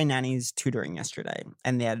the kid I nanny's tutoring yesterday,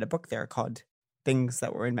 and they had a book there called things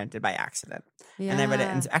that were invented by accident. And I read it,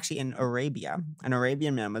 and it's actually in Arabia. An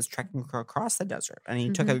Arabian man was trekking across the desert, and he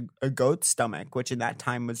took a goat's stomach, which in that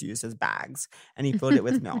time was used as bags, and he filled it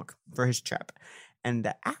with milk for his trip. And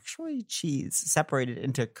the actually cheese separated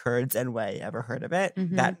into curds and whey. Ever heard of it?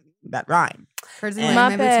 That rhyme. Curds And- and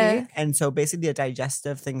whey, my Muppet. boutique. And so basically the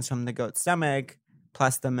digestive things from the goat's stomach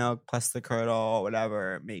plus the milk plus the curdle,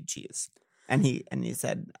 whatever, made cheese. And he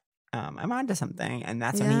said, I'm onto something. And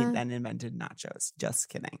that's when Yeah. he then invented nachos. Just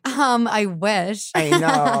kidding. I wish. I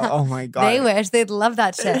know. Oh my God. They wish. They'd love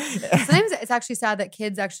that shit. Sometimes it's actually sad that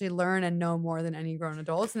kids actually learn and know more than any grown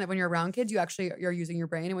adults. And that when you're around kids, you're using your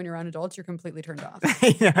brain. And when you're around adults, you're completely turned off.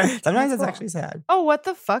 Sometimes it's cool. actually sad. Oh, what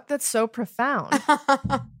the fuck? That's so profound.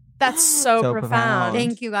 That's so, So profound. profound.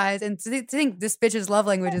 Thank you guys. And to think this bitch's love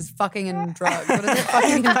language is fucking and drugs. What is it?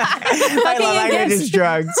 Fucking and My love language is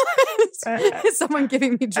drugs. Is someone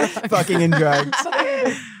giving me drugs? Fucking and drugs.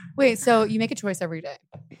 Wait, so you make a choice every day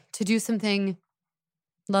to do something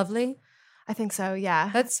lovely? I think so.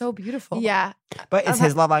 Yeah. That's so beautiful. Yeah. But is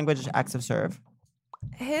his love language acts of serve?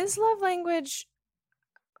 His love language,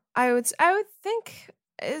 I would think,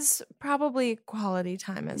 is probably quality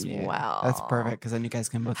time as well. That's perfect because then you guys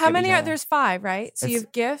can both. How give many each are other there's 5, right? So you It's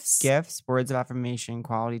have gifts. gifts, words of affirmation,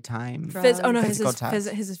 quality time. Drugs. Oh no, Physical his touch.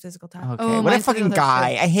 is physical touch. Okay, Oh, what a mine's fucking physical touch,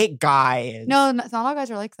 guy! too. I hate guys. No, not all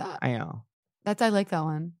guys are like that. I know. I like that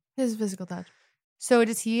one. His physical touch. So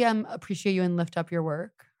does he appreciate you and lift up your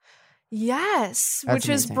work? Yes, That's which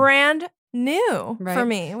is amazing. brand new for Right.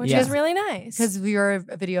 me, which Yeah. is really nice. Because you're a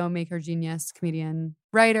video maker, genius, comedian,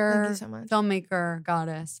 writer, Thank you so much. filmmaker,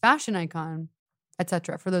 goddess, fashion icon,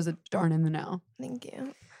 etc. For those that aren't in the know. Thank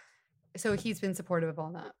you. So he's been supportive of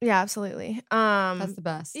all that. Yeah, absolutely. That's the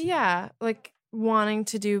best. Yeah, like wanting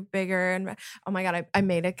to do bigger and oh my god, I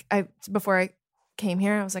made it. I before I came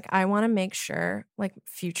here, I was like, I want to make sure like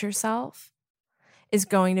future self is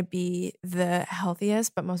going to be the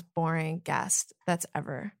healthiest but most boring guest that's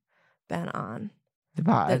ever been on The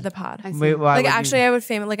pod. the pod. I see. Wait, why Like would you- actually,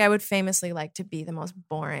 I would famously like to be the most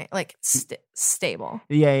boring, like stable.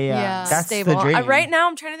 Yeah. That's Stable. the dream. Right now,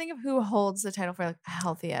 I'm trying to think of who holds the title for like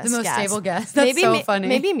healthiest, the most guest. stable guest. That's so funny.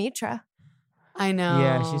 Maybe Mitra. I know.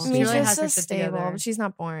 Yeah, she's She really Mitra's has so her shit stable, together. but she's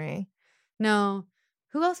not boring. No.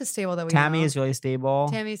 Who else is stable that we Tammy know? is really stable.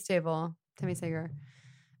 Tammy's stable. Tammy Sager.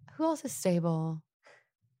 Who else is stable?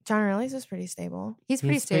 John Early's is pretty stable. He's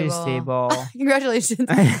pretty He's pretty stable. stable. Congratulations.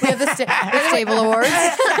 We have the Stable Awards.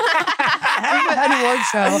 An award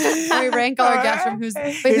show. And we rank all our guests from who's the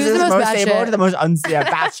most stable batshit. to the most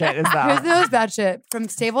batshit is Who's that? the most batshit? From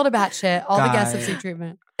stable to batshit, all the guests have Guy. seen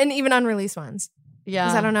treatment. And even unreleased ones. Yeah.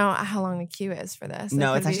 Because I don't know how long the queue is for this.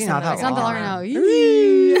 No, It it's could be actually not that It's not that long long. now.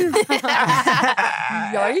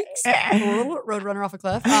 Yikes. Roadrunner off a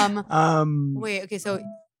cliff. Wait, okay, so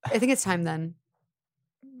I think it's time then.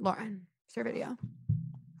 Lauren, Servideo.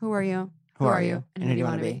 Who are you? Who are you? And who do you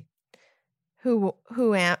want to be? Who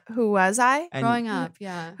was I? And- Growing up,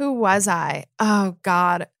 yeah. Who was I? Oh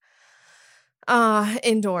God.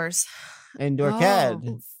 Indoors. Indoor Oh.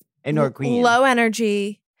 kid. Indoor queen. Low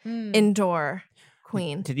energy, Mm. indoor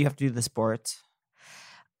queen. Did you have to do the sports?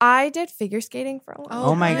 I did figure skating for a while.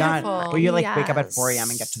 Oh, my beautiful. God. Will you like wake up at 4 a.m.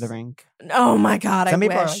 and Yes. get to the rink? Oh my God, Some I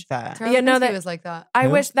people are wish. like that. Tara Yeah, no, Lipinski that- was like that. I Who?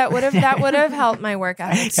 wish that would have helped my work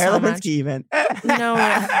ethic Tara so Lipinski much. even. No.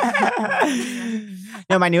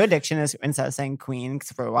 No, my new addiction is instead of saying queen,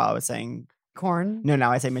 because for a while I was saying, Corn. no,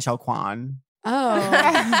 now I say Michelle Kwan. Oh. Is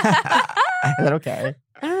that okay?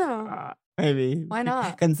 I don't know. Maybe. Why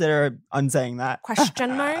not? Consider unsaying that.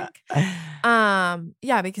 Question mark?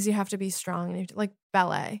 Yeah, because you have to be strong and you have to, like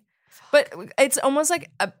ballet. But it's almost like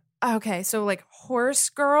okay, so like horse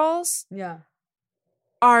girls Yeah.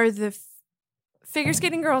 are the figure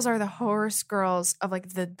skating girls are the horse girls of like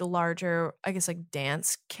the larger, I guess, like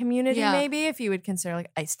dance community. Yeah. Maybe if you would consider like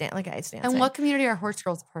ice dancing. And what community are horse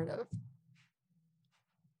girls a part of?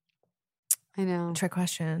 I know. Trick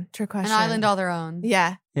question? An island all their own.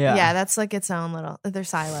 Yeah. Yeah. Yeah, that's like its own little. They're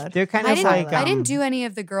siloed. They're kind I of didn't, like. I didn't do any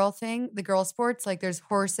of the girl sports. Like there's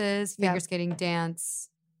horses, figure Yeah. skating, dance,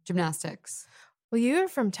 gymnastics. Well, you're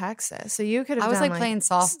from Texas, so you could have. I was done, like playing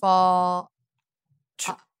softball.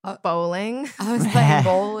 bowling. I was playing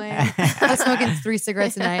bowling. I was smoking 3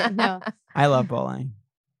 cigarettes a night. No, I love bowling.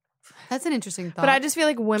 that's an interesting thought. But I just feel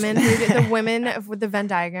like women the women with the Venn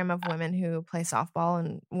diagram of women who play softball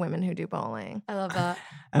and women who do bowling. I love that.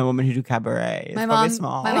 And women who do cabaret. It's My probably mom,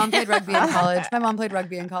 small. my mom played rugby in college. My mom played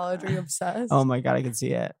rugby in college. Are you obsessed? Oh my God, I can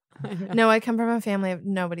see it. I know. No, I come from a family of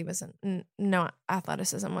nobody was no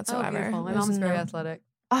athleticism Oh, whatsoever. beautiful. My There's mom's very no- athletic.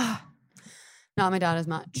 Ah, Not my dad as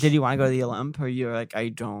much. Did you want to go to the Olymp or you were like, I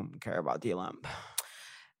don't care about the Olymp?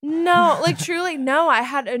 No, like truly, no. I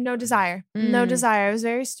had no desire. No Mm. desire. I was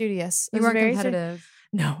very studious. I You was weren't very competitive.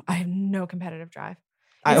 No, I have no competitive drive.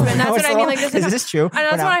 I And that's was what I mean. Like, is this is this true? And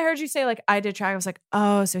that's when I heard you say, like, I did track. I was like,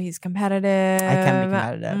 oh, so he's competitive. I can be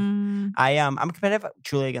competitive. Mm. I'm competitive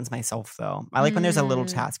truly against myself though. I like when there's a little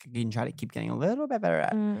Mm. task you can try to keep getting a little bit better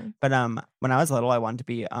at. Mm. But when I was little, I wanted to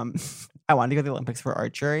be I wanted to go to the Olympics for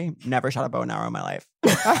archery. Never shot a bow and arrow in my life.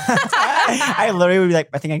 I literally would be like,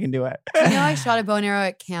 I think I can do it. I shot a bow and arrow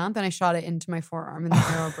at camp and I shot it into my forearm and the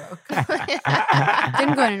arrow broke.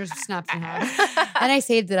 Didn't go in, it just snapped in half. And I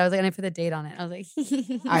saved it. I was like, and I put the date on it. I was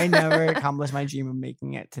like, I never accomplished my dream of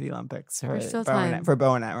making it to the Olympics for There's still bow and, time. for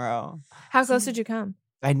bow and arrow. How close did you come?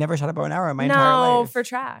 I never shot a bow and arrow in my entire No, life. for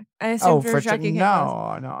track. I assumed for track you came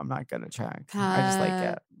close. no, I'm not good at track. I just like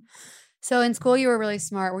it. So in school, you were really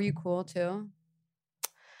smart. Were you cool too?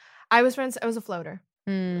 I was a floater.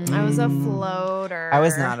 Mm. I was a Mm. floater. I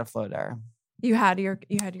was not a floater. You had your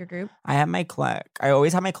group. I had my clique. I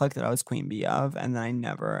always had my clique that I was queen bee of, and then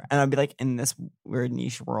I'd be like in this weird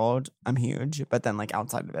niche world, I'm huge, but then like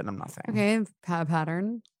outside of it, I'm nothing. Okay,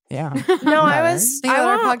 pattern. Yeah. No, I Pattern. was. Think I about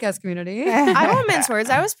our won't, podcast community. I won't mince words.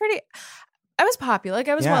 I was popular. Like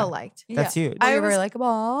I was Yeah. well liked. That's huge. I I was very was- likable.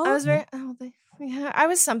 I was very. Yeah, I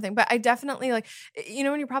was something, but I definitely like.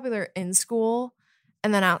 When you're popular in school,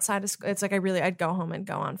 and then outside of school, it's like I'd go home and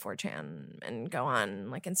go on 4chan and go on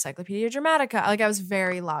like Encyclopedia Dramatica. Like I was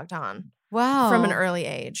very logged on wow from an early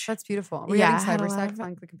age. That's beautiful. Were you Yeah, I having had a cyber lot sex of-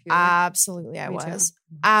 on the computer? Absolutely, I Me too. was.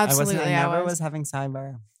 I Absolutely, never was. was having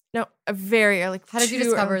cyber. No, a very early. How did you too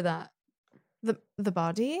discover early- that? the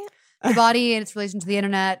body? The body and its relation to the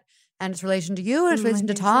internet and its relation to you and its My relation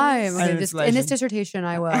to business. time. And Okay, its in this relation- dissertation,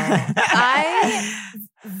 I will. I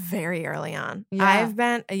very early on. Yeah. I've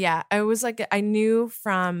been I was like I knew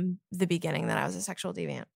from the beginning that I was a sexual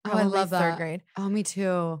deviant. Oh, I Probably love that. third grade. Oh, me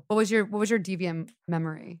too. What was your deviant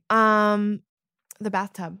memory? The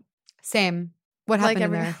bathtub. Same. What Like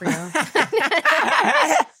happened in every- there for you?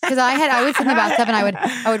 Because I would sit in the bathtub and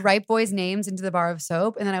I would write boys' names into the bar of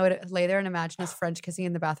soap, and then I would lay there and imagine us French kissing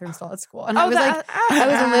in the bathroom stall at school. And I was like, I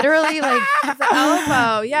was literally like the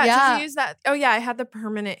elbow. Yeah, Yeah. to use that. Oh yeah, I had the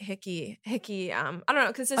permanent hickey. I don't know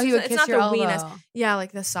because oh, you would it's kiss not your the elbow. weenus. Yeah,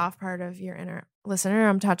 like the soft part of your inner listener.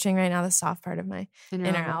 I'm touching right now the soft part of my In your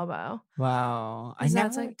inner elbow. elbow. Wow. I Is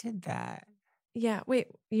that never like- did that. Yeah. Wait,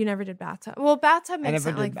 you never did bathtub? Well, bathtub I makes never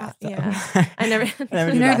sense. did Like bathtub. yeah. I never. I never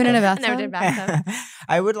You've did never been in a bathtub. bathtub? I never did bathtub.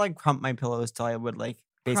 I would like crump my pillows till I would like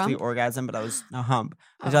basically Crump? orgasm, but I was a hump.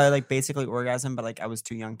 Oh. Until I like basically orgasm, but like I was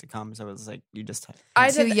too young to come, so it was like you just. I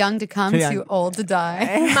Too did- young to come, Too too young. old to die.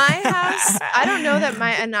 My house. I don't know that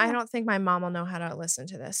and I don't think my mom will know how to listen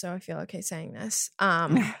to this, so I feel okay saying this.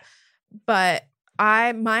 But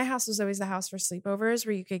my house was always the house for sleepovers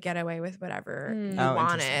where you could get away with whatever Mm. you Oh,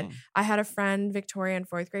 wanted. interesting. I had a friend, Victoria, in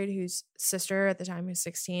 4th grade, whose sister at the time, who's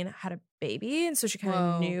 16, had a baby, and so she kind Whoa.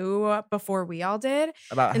 of knew before we all did.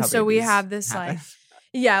 About And how so we babies have this happen.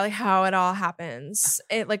 like how it all happens.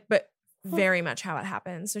 It like, but very much how it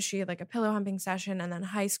happens. So she had like a pillow humping session, and then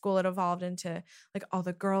high school it evolved into like all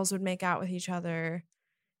the girls would make out with each other,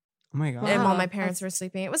 Oh my god. and while Wow, my parents that's- were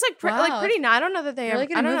sleeping, it was like Wow, pretty. I don't know that they really ever,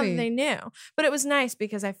 good I don't know movie. if they knew, but it was nice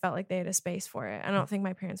because I felt like they had a space for it. I don't think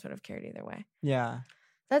my parents would have cared either way. Yeah.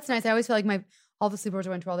 That's nice. I always feel like all the sleepovers I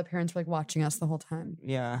went to, all the parents were like watching us the whole time.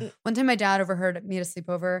 Yeah. One time my dad overheard me at a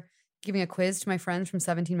sleepover giving a quiz to my friends from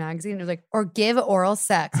 17 magazine. It was like, or give oral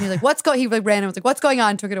sex. And he was like, he like ran and was like, what's going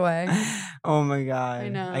on? Took it away. Oh my god. I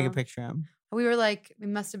know. can picture him. We were like, we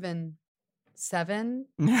must have been 7,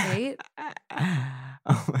 8.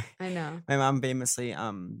 Oh my. I know. My mom famously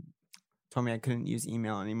told me I couldn't use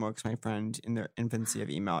email anymore because my friend in the infancy of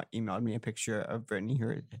email emailed me a picture of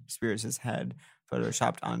Britney Spears' head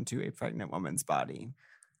photoshopped onto a pregnant woman's body.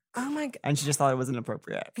 Oh my god! And she just thought it wasn't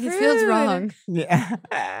appropriate. It feels Rude. wrong. Yeah.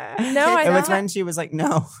 No, I It was don't- when she was like,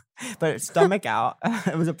 no, but stomach out.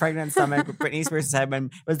 It was a pregnant stomach with Britney Spears' head when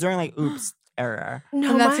it was during like Oops era. No,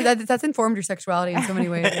 And my- that's informed your sexuality in so many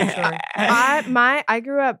ways, I'm sure. I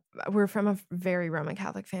grew up. We're from a very Roman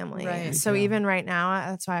Catholic family, Right. so Yeah. even right now,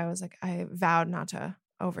 that's why I was like, I vowed not to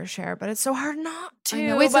overshare, but it's so hard not to. I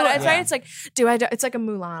know, it's but so- it's Yeah. right. It's like, do I? It's like a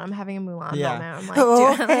Mulan. I'm having a Mulan Yeah. moment. I'm like,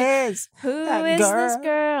 Who do I, is who that is this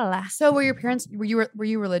girl? So were your parents, were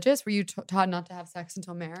you religious? Were you taught not to have sex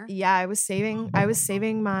until marriage? Yeah, I was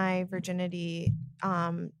saving my virginity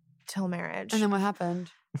till marriage. And then what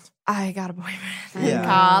happened? I got a boyfriend Yeah. in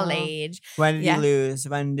college. When did Yeah. you lose?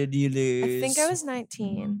 When did you lose? I think I was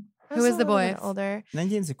 19. I Who was is a the little boy? bit older.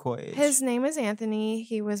 19's a coy. His name is Anthony.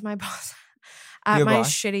 He was my boss at Your my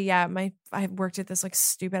boss? shitty. I worked at this like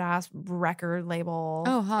stupid ass record label.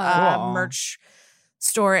 Oh, hot. Cool. Merch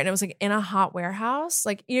store, and it was like in a hot warehouse.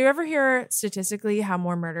 Like, you ever hear statistically how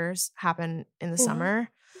more murders happen in the summer?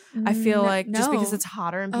 I feel like just because it's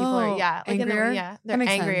hotter and people are angrier? they're That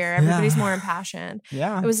makes angrier. sense. Everybody's more impassioned.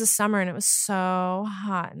 Yeah. It was the summer and it was so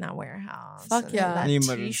hot in that warehouse. Fuck And yeah. that And you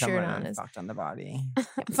murdered t-shirt someone on and is fucked on the body.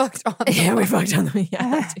 Fucked on. yeah, we fucked on them.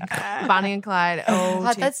 Yeah, Bonnie and Clyde. Oh,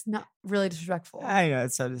 God, that's not really disrespectful. I know,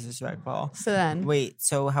 it's so disrespectful. So then, Wait,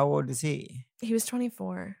 so how old is he? he was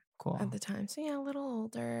 24 Cool. at the time, so yeah, a little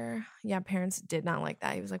older. Yeah, parents did not like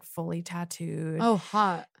that. He was like fully tattooed. oh,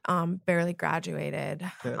 hot. Barely graduated.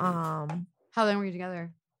 Barely. How long were you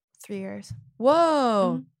together? 3 years.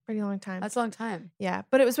 Whoa, Mhm. Pretty long time. that's a long time, Yeah,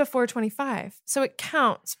 but it was before 25, so it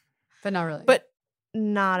counts, but not really. but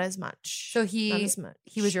not as much. so Not he as much.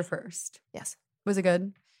 was your first. Yes. Was it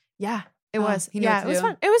good? Yeah, it Oh, was. he knew Yeah, what it to was do.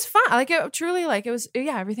 fun. It was fun. Like, it truly, like, it was.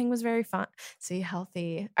 Yeah, everything was very fun. See,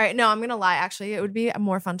 healthy. All right, no, I'm gonna lie. Actually, it would be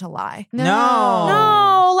more fun to lie. No.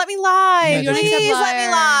 No, let me lie. No, you don't Please accept let me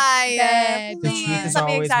liar. lie. Beg. The Please truth is let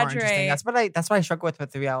me always more interesting. exaggerate. That's what I struggle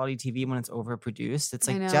with the reality TV when it's overproduced. It's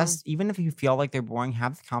I like, know. just even if you feel like they're boring,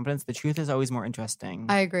 have the confidence. The truth is always more interesting.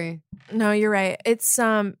 I agree. No, you're right. It's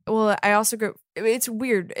well, I also grew. It's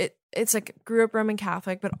weird. It's like grew up Roman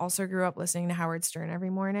Catholic, but also grew up listening to Howard Stern every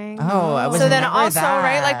morning. Oh, I was So then never also,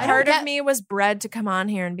 right, like that. part get- of me was bred to come on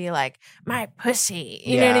here and be like, my pussy.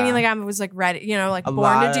 You know what I mean? Yeah. Like, I was like ready, like A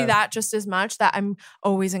born to lot do of- that just as much that I'm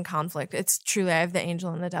always in conflict. It's truly, I have the angel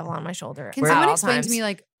and the devil on my shoulder. Can at someone all explain times. to me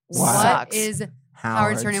like What? what Sucks. is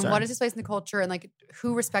Howard Stern and what is his place in the culture and like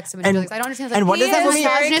who respects him and, And- feelings? I don't understand. Like, and what he does that is mean?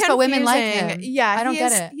 misogynist, but women like him. Confusing. Yeah, I don't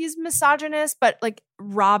get it. He's misogynist, but like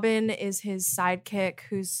Robin is his sidekick,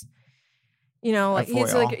 who's, like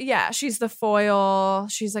he's foil. like, yeah, she's the foil.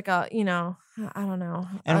 She's like a, I don't know.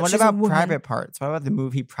 And what she's a about woman. Private Parts? What about the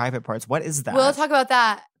movie Private Parts? What is that? We'll talk about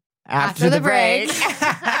that after the break.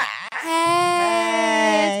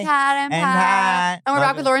 Hey, it's Pat and Pat. And we're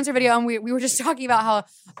back with Lauren's video, and we were just talking about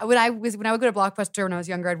how when I would go to Blockbuster when I was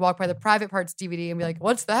younger, I'd walk by the Private Parts DVD and be like,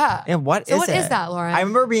 "What's that?" And what So is what it? is that, Lauren? I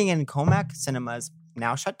remember being in Comac Cinemas,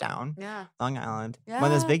 now shut down, Yeah. Long Island. When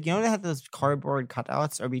those Yeah. big, they had those cardboard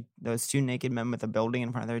cutouts, or those two naked men with a building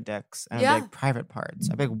in front of their dicks, and Yeah. I'd be like, Private Parts.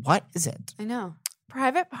 I'd be like, what is it? I know.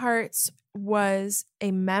 Private Parts was a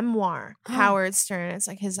memoir. Howard Stern. It's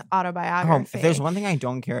like his autobiography. Oh, if there's one thing I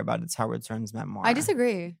don't care about, it's Howard Stern's memoir. I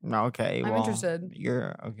disagree. No, okay. I'm well, interested.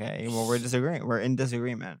 You're okay. Well, we're disagreeing. We're in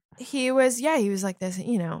disagreement. He was like this,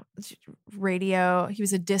 radio. He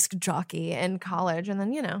was a disc jockey in college, and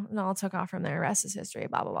then it all took off from there. Rest is history.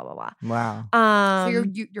 Blah blah blah blah Wow. blah. So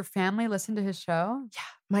your family listened to his show?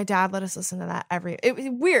 My dad let us listen to that it was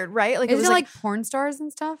weird, right? Like, Isn't it was it like porn stars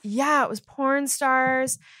and stuff? yeah, it was porn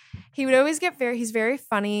stars. He would always he's very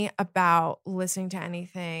funny about listening to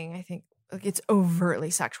anything. I think like it's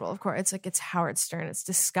overtly sexual, of course. It's like, it's Howard Stern. It's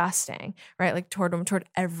disgusting, right? Like toward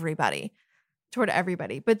everybody.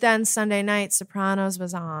 But then Sunday night, Sopranos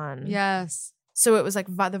was on. Yes. So it was like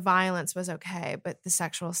the violence was okay, but the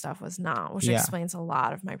sexual stuff was not, which Yeah. explains a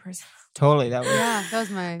lot of my personality. Totally. That was. Yeah, that was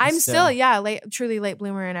my. I'm Still. still, truly late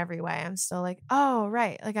bloomer in every way. I'm still like, oh,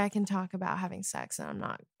 right. Like, I can talk about having sex and I'm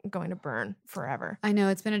not going to burn forever. I know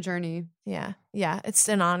it's been a journey. Yeah. Yeah. It's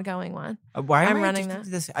an ongoing one. Why am I'm I running addicted that. to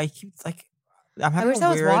this? I keep like. I'm having wish a that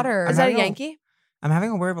was weird, water. I'm Is that a having Yankee? I'm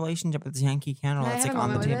having a weird relationship with this Yankee candle Can I that's have like a on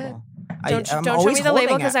the moment with table. Don't show always me the label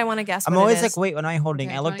holding because it. I want to guess I'm what always it like, is. wait, what am I holding?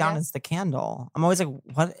 Okay, I do you look wanna down, guess? it's the candle. I'm always like,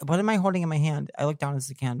 what am I holding in my hand? I look down, it's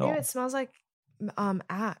the candle. Maybe it smells like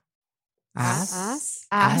Ass? Ass?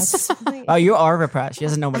 ass. Oh, you are repressed. She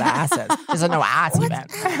doesn't know what ass is. She doesn't know ass even.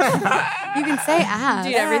 You can say ass.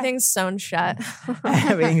 Dude, everything's sewn shut.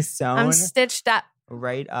 Everything's sewn I'm stitched up.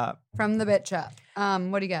 right up. From the bitch up.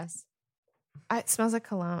 What do you guess? It smells like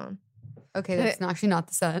cologne. Okay, that's actually not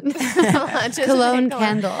the scent. Just Cologne pick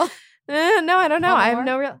candle. No, I don't know. Want I have more?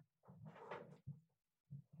 no real.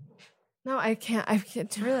 No, I can't.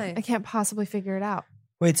 Really? I can't possibly figure it out.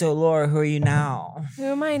 Wait, so Laura, who are you now? Who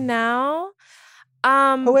am I now?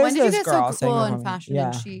 Who When is did you this get girl so saying cool her and name? fashion Yeah.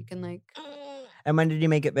 and chic and like And when did you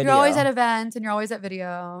make it video? you're always at events and you're always at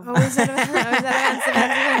video. Always at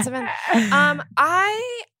events.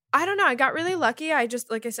 I don't know. I got really lucky. I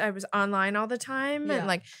just, like I said, I was online all the time Yeah. and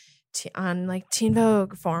like on like Teen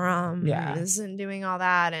Vogue forums Yeah. and doing all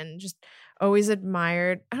that, and just always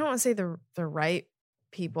admired. I don't want to say the right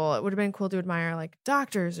people. It would have been cool to admire like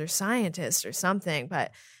doctors or scientists or something,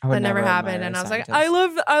 but I would that never happened. admire And I was scientists.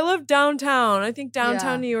 like, I love downtown. I think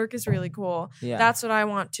downtown Yeah. New York is really cool. Yeah. That's what I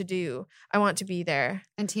want to do. I want to be there.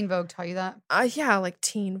 And Teen Vogue taught you that? Yeah, like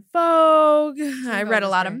Teen Vogue. I Vogue read a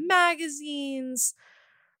is lot of great. magazines,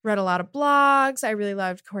 read a lot of blogs. I really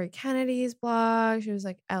loved Corey Kennedy's blog. She was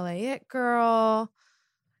like LA It Girl.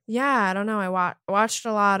 Yeah, I don't know. I watched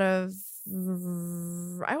a lot of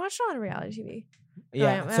reality TV.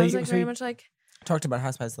 Yeah. I was like very much like talked about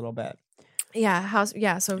Housewives a little bit.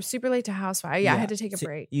 so super late to Housewives. Yeah, I had to take a So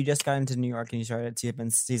break. you just got into New York and you started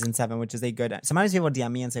season 7, which is a good. Sometimes people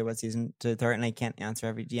DM me and say what season to start, and I can't answer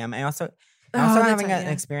every DM. I also having an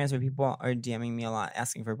experience where people are DMing me a lot,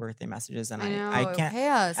 asking for birthday messages, and I can't.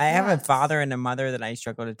 Chaos, I have a father and a mother that I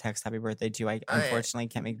struggle to text happy birthday to. I Oh, unfortunately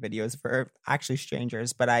can't make videos for actually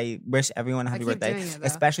strangers, but I wish everyone a happy keep birthday, doing it, though.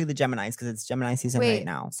 especially the Geminis, because it's Gemini season right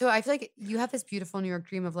now. So I feel like you have this beautiful New York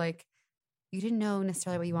dream of like, you didn't know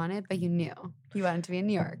necessarily what you wanted, but you knew you wanted to be in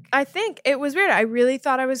New York. I think it was weird. I really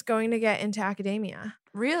thought I was going to get into academia.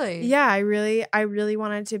 Really? Yeah, I really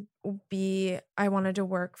wanted to be. I wanted to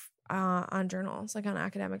work on journals, like on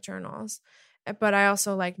academic journals. But I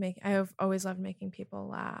also like I've always loved making people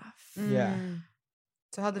laugh. Yeah.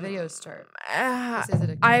 So how'd the videos start?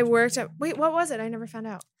 I worked at. Wait, what was it? I never found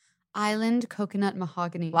out. Island Coconut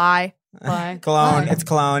Mahogany. Lie. Cologne. It's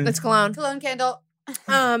cologne. It's cologne. Cologne candle.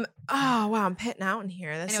 Oh wow, I'm pitting out in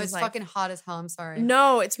here. This I know is it's fucking hot as hell. I'm sorry.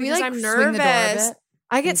 No, it's Can we, because like, I'm swing the door a nervous. bit?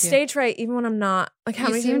 I get Thank you. stage fright even when I'm not. Like how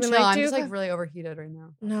You many seem people chill. like I'm do? just like really overheated right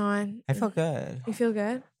now. No, I feel good. You feel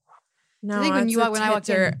good? No, I think when I walked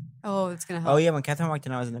are. in, it's gonna help. Oh yeah, when Catherine walked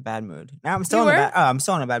in, I was in a bad mood. Now I'm still I'm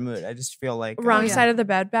still in a bad mood. I just feel like Wrong yeah. side of the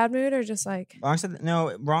bed, bad mood, or just like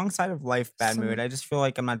wrong side of life, bad mood. I just feel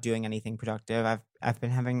like I'm not doing anything productive. I've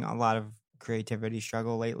been having a lot of creativity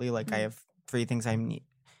struggle lately. Like I have 3 things I'm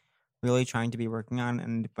really trying to be working on,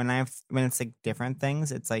 and when it's like different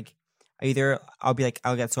things, it's like either I'll get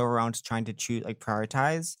so overwhelmed trying to choose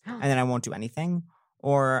prioritize, and then I won't do anything.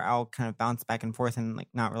 Or I'll kind of bounce back and forth and like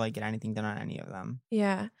not really get anything done on any of them.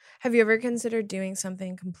 Yeah. Have you ever considered doing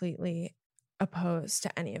something completely opposed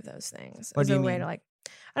to any of those things? What as do you a way mean? to like,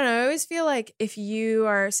 I don't know. I always feel like if you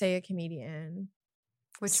are, say, a comedian,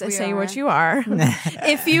 Which say what you are.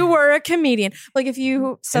 If you were a comedian, like if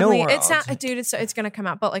you suddenly, it's gonna come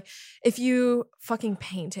out. But like if you fucking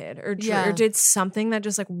painted or did something that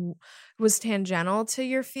just like was tangential to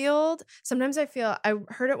your field. Sometimes I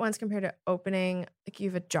heard it once compared to opening, like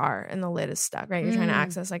you have a jar and the lid is stuck, right? You're trying to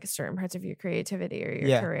access like certain parts of your creativity or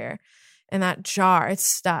your career. And that jar, it's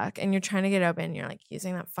stuck and you're trying to get it open. You're like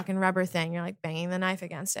using that fucking rubber thing. You're like banging the knife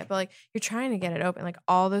against it. But like you're trying to get it open. Like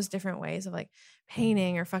all those different ways of like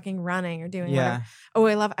painting or fucking running or doing whatever. Oh,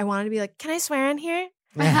 I wanted to be like, can I swear in here?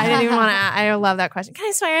 I didn't even want to. I love that question. Can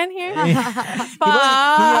I swear in here?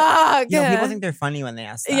 Fuck. People think they're funny when they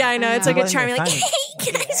ask that. Yeah, I know. It's like a charming, like, hey,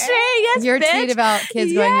 can I swear? Yes, your bitch. tweet about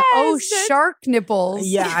kids going, oh, shark nipples.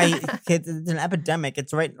 Yeah, it's an epidemic.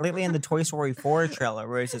 It's right lately in the Toy Story 4 trailer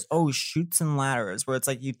where it says, oh, shoots and ladders, where it's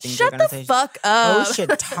like you think Shut they're going to the say, fuck oh, up. shit,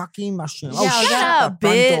 talking mushroom. Yeah, Oh, shut up, the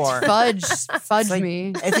front bitch. door. Fudge Like,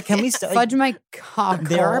 me. It's like, can we Fudge my cock.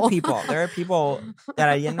 There are people that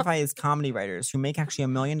identify as comedy writers who make actually $1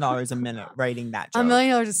 million a minute writing that joke. $1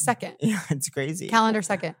 million a second. Yeah, it's crazy. Calendar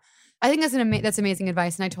second. I think that's amazing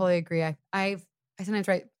advice, and I totally agree. I sometimes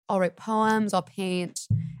I'll write poems, I'll paint,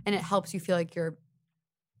 and it helps you feel like you're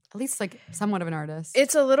at least like somewhat of an artist.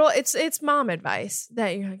 It's mom advice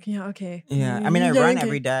that you're like, yeah, okay. Yeah, I mean, I run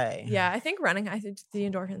every day. Yeah, I think running, I think the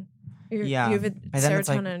endorphin. You Yeah. have a But then it's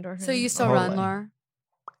serotonin like- endorphin. So you still Totally. run, Laura?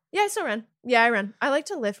 Yeah, I still run. Yeah, I run. I like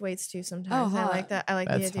to lift weights too sometimes. Oh, I hot. like that. I like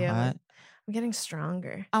That's the idea of hot. it. I'm getting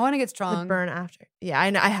stronger. I want to get The strong. burn after. Yeah, I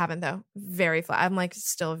know. I haven't though. Very flat. I'm like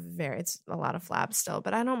still it's a lot of flab still,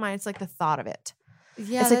 but I don't mind. It's like the thought of it.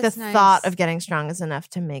 Yeah, it's like the that's nice. thought of getting strong is enough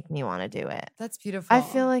to make me want to do it. That's beautiful. I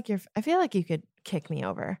feel like you could kick me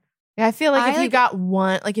over. Yeah, I feel like if you like- got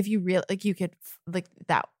one, like if you you could like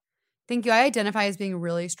that. Thank you. I identify as being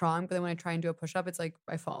really strong, but then when I try and do a push up, it's like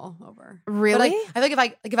I fall over. Really? But I feel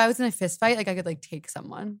like if I was in a fist fight, like I could like take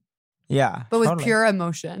someone, Yeah. but with totally. pure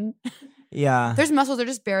emotion. Yeah. There's muscles that are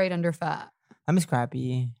just buried under fat. I'm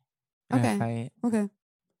scrappy. in a Okay. fight. Okay.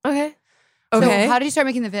 Okay. So Okay. how did you start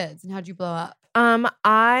making the vids, and how did you blow up?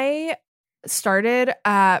 I started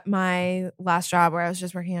at my last job where I was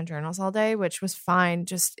just working on journals all day, which was fine.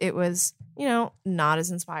 Just it was, not as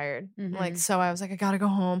inspired. Like, so I was like, I gotta go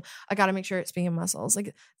home. I gotta make sure, speaking of muscles,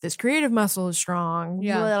 like this creative muscle is strong.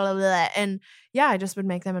 Yeah. Blah, blah, blah. And yeah, I just would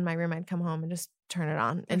make them in my room. I'd come home and just turn it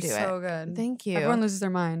on and do They're so good. Thank you. Everyone loses their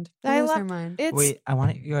mind. I They lose love- their mind. It's Wait, I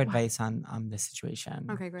want your advice on this situation.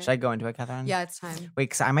 Okay, great. Should I go into it, Catherine? Yeah, it's time. Wait,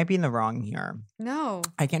 because I might be in the wrong here. No.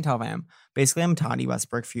 I can't tell if I am. Basically, I'm Toddy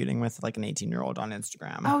Westbrook feuding with like an 18-year-old on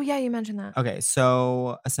Instagram. Oh yeah, you mentioned that. Okay,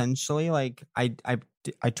 so essentially, like I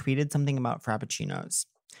tweeted something about frappuccinos,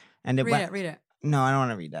 and it went. Read it. No, I don't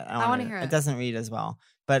want to read it. I wanna hear It it. doesn't read as well,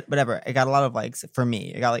 but whatever. It got a lot of likes for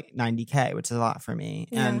me. It got like 90K, which is a lot for me.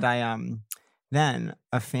 Yeah. And I then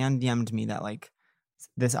a fan DM'd me that like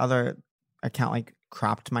this other account like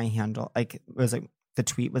cropped my handle. Like it was like the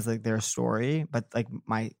tweet was like their story, but like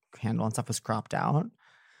my handle and stuff was cropped out.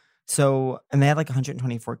 So, and they had like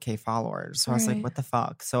 124K followers. So I was like, Right. what the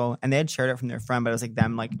fuck? So, and they had shared it from their friend, but it was like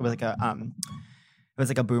them, like, it was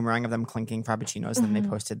like a boomerang of them clinking frappuccinos. And then they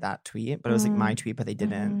posted that tweet, but it was like my tweet, but they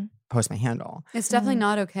didn't post my handle. It's definitely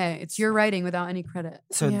not okay. It's your writing without any credit.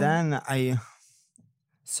 So Yeah. then I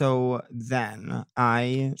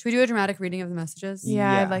Should we do a dramatic reading of the messages?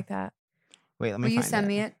 Yeah, Yeah. I'd like that. wait, let me Will you find send it.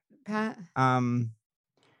 me it, Pat?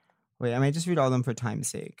 Wait, I might just read all of them for time's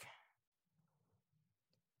sake.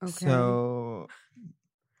 Okay. So,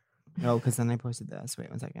 no, because then I posted this. Wait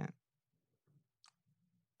 1 second.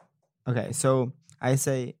 Okay, so I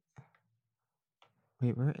say,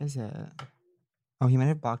 wait, where is it? Oh, he might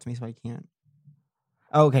have blocked me, so I can't.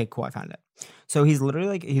 Oh, okay, cool. I found it. So he's literally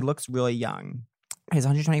like, he looks really young. He has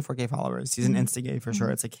 124K followers. He's an Insta gay for sure.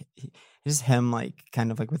 It's like just him, like kind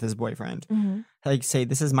of like with his boyfriend. Like say,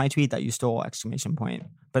 this is my tweet that you stole! !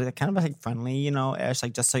 But it kind of like friendly, you know, ish.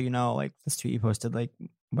 Like just so you know, like this tweet you posted, like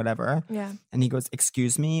whatever. Yeah. And he goes,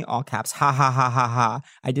 "Excuse me," all caps. Ha ha ha ha ha.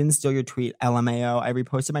 I didn't steal your tweet. LMAO. I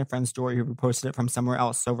reposted my friend's story who reposted it from somewhere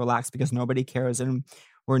else. So relax because nobody cares and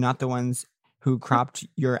we're not the ones who cropped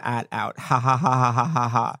your ad out. Ha ha ha ha ha ha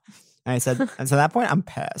ha. And I said, and so at that point, I'm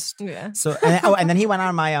pissed. Yeah. So, and then he went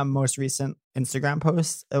on my most recent Instagram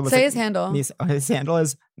post. It was Say like, his handle. His handle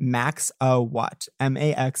is Maxawhat,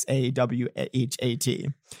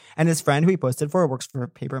 MAXAWHAT. And his friend who he posted for works for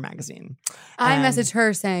Paper Magazine. I And- messaged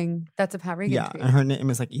her saying that's a Pat Regan Yeah, tweet. and her name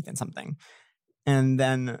is like Ethan something. And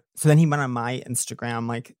then, so then he went on my Instagram,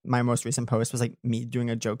 like my most recent post was like me doing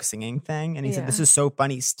a joke singing thing. And he said, Yeah. "This is so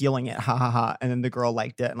funny, stealing it, ha ha ha." And then the girl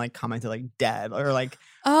liked it and like commented like dead or like,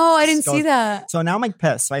 Oh, I didn't So- see that. so now I'm like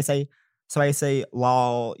pissed. So I say,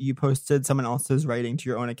 lol, you posted someone else's writing to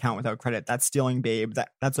your own account without credit. That's stealing, babe.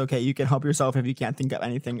 That's okay. You can help yourself if you can't think of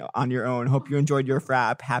anything on your own. Hope you enjoyed your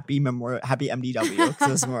frap. Happy MDW because this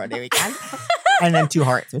is Memorial Day weekend. And then 2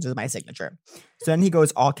 hearts, which is my signature. So then he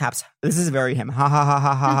goes all caps. This is very him. Ha ha ha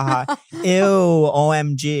ha ha ha. Ew,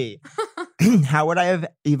 OMG. How would I have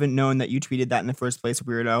even known that you tweeted that in the first place,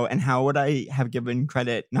 weirdo? And how would I have given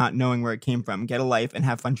credit not knowing where it came from? Get a life and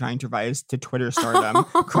have fun trying to rise to Twitter stardom.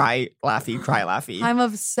 Cry, laughy. I'm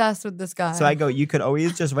obsessed with this guy. So I go, you could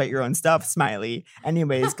always just write your own stuff, smiley.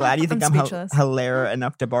 Anyways, glad you think I'm I'm speechless. hilarious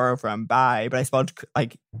enough to borrow from. Bye. But I spelled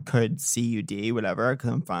like could CUD, whatever, because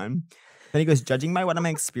I'm fun. Then he goes, judging by what I'm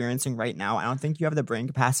experiencing right now, I don't think you have the brain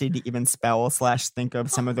capacity to even spell / think of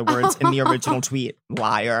some of the words in the original tweet.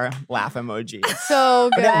 Liar, laugh emoji. so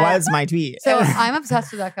But good. it was my tweet. So I'm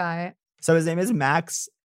obsessed with that guy. So his name is Max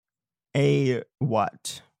A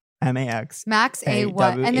what? MAX. Max A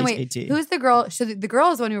what? And then wait, WHAT. who's the girl? So the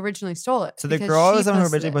girl is the one who originally stole it. So the because girl she is the one who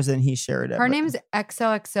posted originally it. posted it and he shared it. Her but- name's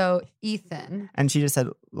XOXO Ethan. And she just said,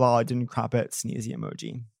 lol, I didn't crop it, sneezy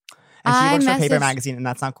emoji. And she I works for Paper messaged- Magazine, and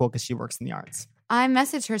that's not cool because she works in the arts. I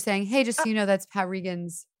messaged her saying, "Hey, just so you know, that's Pat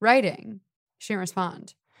Regan's writing." She didn't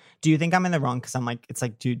respond. Do you think I'm in the wrong? Because I'm like, it's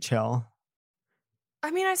like, dude, chill. I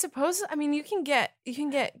mean, I suppose. I mean, you can get.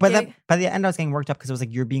 But gay- by the end, I was getting worked up because it was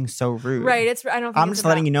like, you're being so rude. right. It's. I don't. Think I'm it's just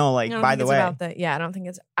letting about- you know, I like, don't by think the it's way. about the. Yeah, I don't think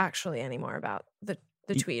it's actually anymore about the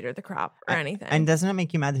tweet or the crop or anything. And doesn't it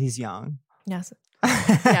make you mad that he's young? yes,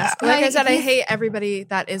 yes. Like I said, I he's- hate everybody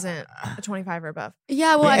that isn't a 25 or above.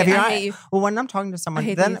 Yeah, well, Yeah, if I, you're I not- hate you. Well, when I'm talking to someone,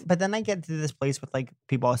 hate then these. but then I get to this place with like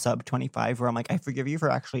people sub 25 where I'm like, I forgive you for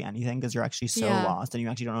actually anything because you're actually so Yeah. lost and you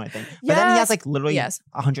actually don't know anything. But then he has Yes. like literally Yes.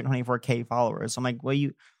 124K followers. So I'm like, well,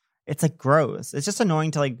 it's like gross. It's just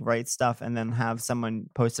annoying to like write stuff and then have someone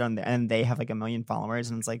post it on there and they have like 1 million followers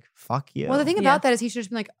and it's like, fuck you. well, the thing Yeah. about that is he should just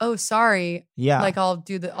been like, "Oh, sorry." yeah, Like I'll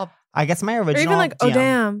do the. I guess my Or original, even like, oh DM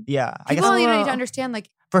damn. yeah, I guess People you know, need Well- to understand, like,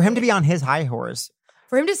 for him to be on his high horse,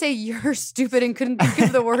 for him to say you're stupid and couldn't think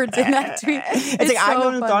of the words in that tweet. it's like I'm the so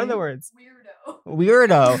one who thought of the funny. words.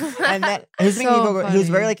 Weirdo. And that his thing, So he was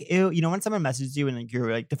very funny. like, ew. You know, when someone messages you and like your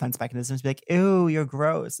like defense mechanisms be like, ew, you're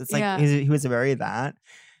gross. It's like Yeah. he was very that.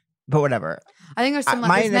 But whatever. I think there's my there's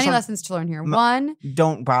many initial- lessons to learn here. m- One,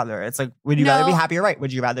 Don't bother. It's like, would you rather be No. happy or right?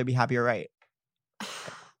 Would you rather be happy or right?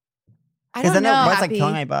 I Because don't then know. it was like Happy.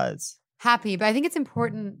 killing my buzz. Happy, but I think it's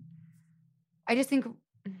important. I just think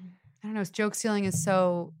I don't know. Joke stealing is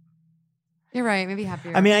so. You're right. Maybe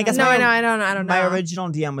happier. I mean, I guess No, I don't know. my original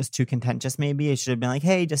DM was too contentious. Maybe it should have been like,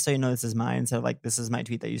 "Hey, just so you know, this is mine." So like, this is my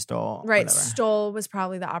tweet that you stole. Right, whatever. stole was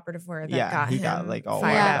probably the operative word that got he him got like all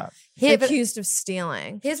fired wired up. up. Accused of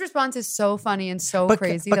stealing. His response is so funny and so But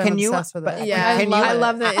crazy. but that can I'm you- obsessed with but- it. Yeah, I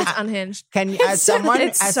love that it's unhinged. Can you, as someone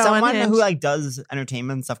it's as so someone who unhinged. like does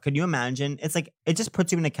entertainment stuff, could you imagine? It's like it just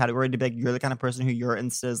puts you in a category to be like you're the kind of person who your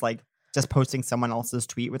Insta is like just posting someone else's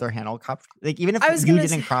tweet with their handle cropped. Like even if I was you gonna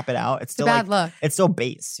didn't say- crop it out, it's It's a still bad like look. it's still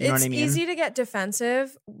base. You know It's what I mean? easy to get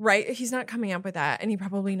defensive, right? He's not coming up with that, and he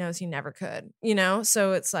probably knows he never could,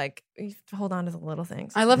 So it's like, you have to hold on to the little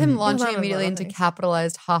things. I love him Mhm. launching Love it, immediately love into it.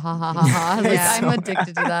 capitalized ha ha ha ha ha. Like, Yeah. I'm addicted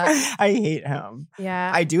to that. I hate him.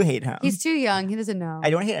 Yeah. I do hate him. He's too young. He doesn't know. I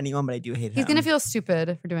don't hate anyone, but I do hate him. He's gonna feel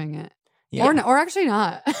stupid for doing it, Yeah. or no, or actually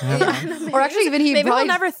not. Yeah. Or actually, even he maybe probably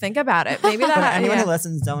he'll never think about it. Maybe But that. anyone yeah. who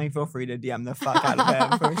listens, definitely feel free to DM the fuck out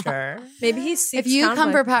of him for sure. Maybe he seeks If you come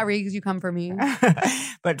for conflict. Pat Reeves, you come for me.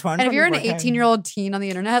 But And if you're an 2024 18-year-old teen on the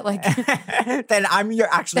internet, like then I'm your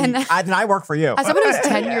actually. Then- then I work for you. as someone who's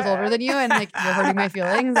 10 years older than you and like you're hurting my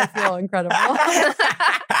feelings, I feel incredible.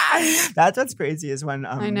 That's what's crazy is when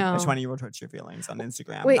I know. a 20-year-old hurts your feelings on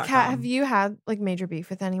Instagram. Wait, Kat, have you had like major beef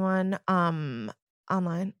with anyone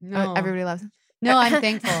online? No. Everybody loves him. No, I'm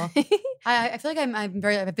thankful. I feel like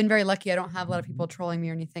I've been very lucky. I don't have a lot of people trolling me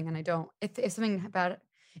or anything, and I don't. If something bad,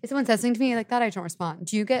 if someone says something to me like that, I don't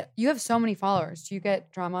respond. You have so many followers. Do you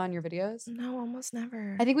get drama on your videos? No, almost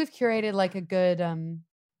never. I think we've curated like a good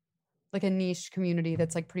like a niche community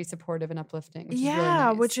that's like pretty supportive and uplifting. Which is really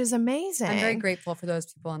nice. which is amazing. I'm very grateful for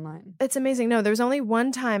those people online. It's amazing. No, there was only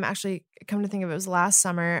one time actually. Come to think of it, was last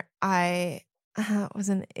summer. I was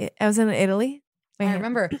in Italy. I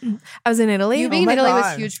remember I was in Italy. you being my in Italy was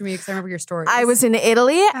God. huge for me because I remember your stories. I was in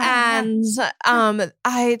Italy and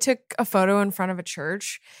I took a photo in front of a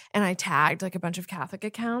church and I tagged like a bunch of Catholic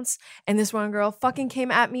accounts. And this one girl fucking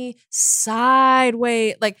came at me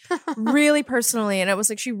sideways, like really personally. And it was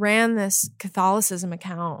like she ran this Catholicism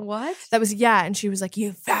account. What? That was, yeah. And she was like,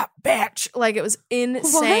 "You fat bitch." Like it was insane.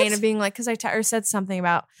 What? And being like, because or said something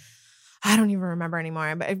about, I don't even remember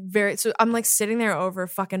anymore, but so I'm like sitting there over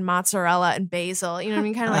fucking mozzarella and basil, you know what I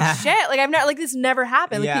mean? Kind of like shit. Like I've never, like this never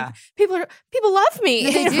happened. Like Yeah. people love me.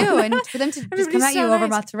 No, they do, and for them to just come Everybody's at you so over nice.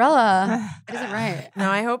 mozzarella, it isn't right.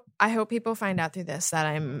 No, I hope people find out through this that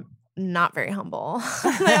I'm not very humble.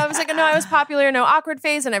 I was like, no, I was popular, no awkward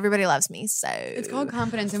phase, and everybody loves me. So It's called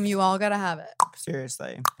confidence, and you all gotta have it.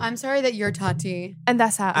 Seriously. I'm sorry that you're Tati. and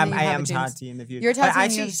that's how I'm- I you have am it, James. Tati in the feud. You're But Tati and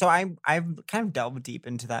actually, you- so I've kind of delved deep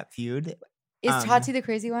into that feud. Is Tati the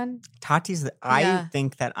crazy one? Tati's. Yeah. I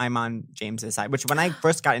think that I'm on James's side. Which when I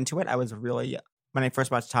first got into it, I was really when I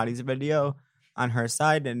first watched Tati's video on her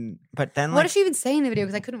side, but then What like does she even say in the video?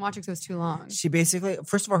 Because I couldn't watch it because it was too long. she basically,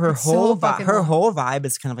 first of all, her It's so whole fucking her long. whole vibe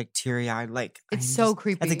is kind of like teary eyed. Like It's I'm so just-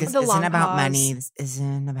 creepy. It's like this The long isn't about pause. money. This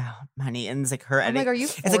isn't about money. And it's like her I'm editing. like, are you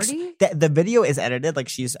It's like 40? the video is edited, like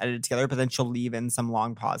she's edited together, but then she'll leave in some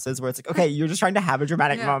long pauses where it's like, okay, you're just trying to have a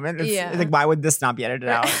dramatic Yeah. moment. It's Yeah. like, why would this not be edited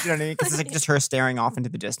out? You know what I mean? Because it's like just her staring off into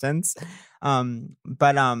the distance.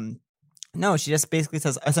 No, she just basically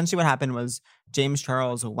says essentially what happened was James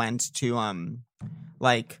Charles went to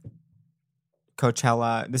like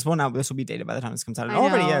Coachella. This will be dated by the time this comes out. It I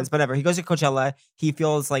already know. is. Whatever. He goes to Coachella. He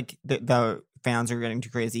feels like the fans are getting too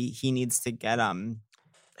crazy. He needs to get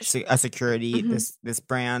a security Mhm. this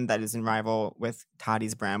brand that is in rival with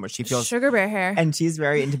Tati's brand, which she feels. sugar bear hair. And she's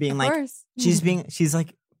very into being Of like course. she's being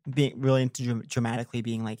really into dramatically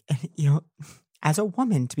being like, you know, as a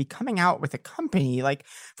woman to be coming out with a company like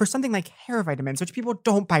for something like hair vitamins, which people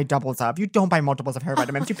don't buy doubles of. You don't buy multiples of hair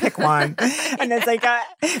vitamins. You pick one, and it's like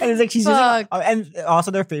she's using, Fuck. and also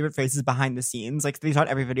their favorite phrases behind the scenes. Like they shot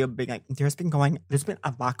every video being like, there's been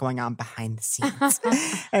a lot going on behind the scenes,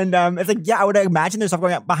 and it's like yeah, I would imagine there's stuff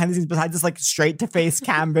going on behind the scenes besides this like straight to face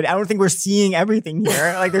cam. But I don't think we're seeing everything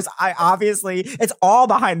here. Like obviously it's all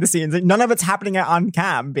behind the scenes. Like, none of it's happening on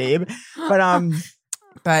cam, babe.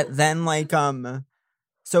 But then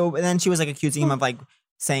so then she was like accusing him of like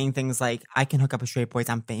saying things like, I can hook up with straight boys,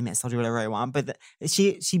 I'm famous, I'll do whatever I want. But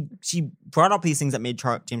she brought up these things that made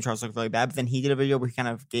James Charles look really bad. But then he did a video where he kind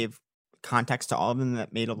of gave context to all of them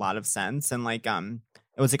that made a lot of sense. And like it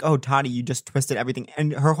was like, oh, Tati, you just twisted everything.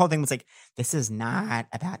 And her whole thing was like, this is not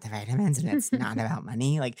about the vitamins and it's not about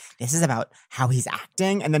money. Like this is about how he's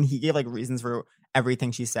acting. And then he gave like reasons for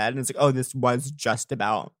everything she said. And it's like, oh, this was just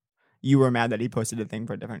about you were mad that he posted a thing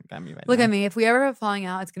for a different gummy vitamin. Look at me. If we ever have falling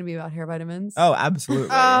out, it's going to be about hair vitamins. Oh, absolutely.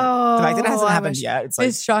 Oh, the fact that it hasn't I happened wish- yet, it's like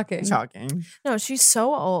it's shocking. shocking. No, she's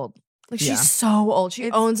so old. Like Yeah. she's so old. She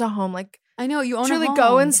It's- owns a home. Like I know you own Truly, a home.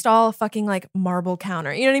 go install a fucking like marble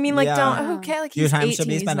counter. You know what I mean? Like, Yeah. don't. Okay, like Your he's time 18, should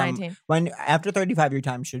be he's spent 19. on after 35. Your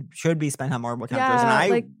time should be spent on marble counters, and Yeah, I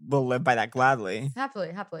like- will live by that gladly.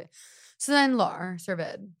 Happily. So then, Laura,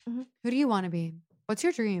 Servid, Mhm. who do you want to be? What's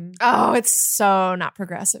your dream? Oh, it's so not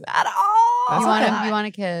progressive at all. That's You want okay. you want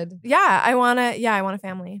a kid. Yeah, I want a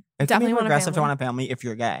family. It can Definitely be want a progressive to family. want a family if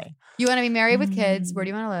you're gay. You want to be married with kids. Where do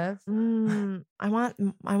you want to live?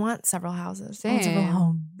 I want several houses. I want Same. several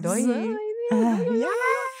homes. Yeah.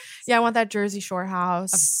 Yeah, I want that Jersey Shore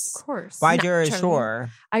house. Of course. Why No, Jersey Charlie. Shore?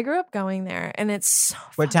 I grew up going there, and it's so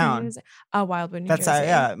What fucking town? amazing. Wildwood, New That's Jersey.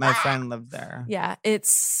 yeah. My friend lived there. Yeah,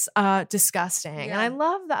 it's disgusting, and I Yeah.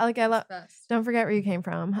 love that. Like, I love. Best. Don't forget where you came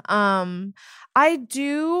from. I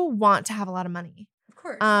do want to have a lot of money. Of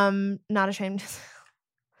course. Not ashamed.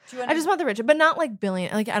 Do you I just want the rich, but not like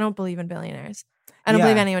billion. Like, I don't believe in billionaires. I don't Yeah.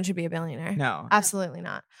 believe anyone should be a billionaire. No, Absolutely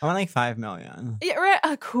not. I want like 5 million. Yeah,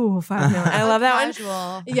 right. Cool. 5 million. I love that one.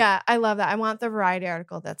 Casual. Yeah, I love that. I want the variety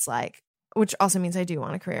article that's like, which also means I do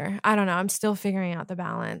want a career. I don't know. I'm still figuring out the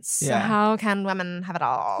balance. Yeah. How can women have it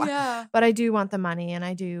all? Yeah. But I do want the money and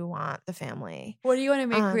I do want the family. What do you want to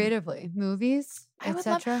make Um, creatively? Movies, I would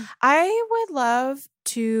love- etc. I would love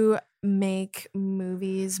to make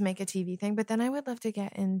movies, make a TV thing, but then I would love to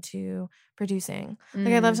get into producing.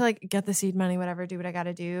 Like, I'd love to like get the seed money, whatever, do what I got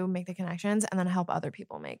to do, make the connections, and then help other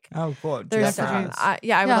people make. Oh, cool. Do There's that for such a- us. I would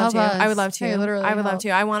Yeah, love to. help I would us. love to. Hey, literally I would love help. to.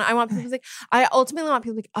 I want people to like. I ultimately want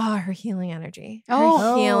people to like, oh, her healing energy. Her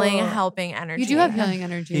Oh. healing, helping energy. You do have healing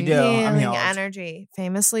energy. You do. I'm Healing healed. energy.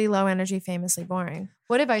 Famously low energy, famously boring.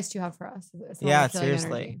 What advice do you have for us? It's not Yeah, like healing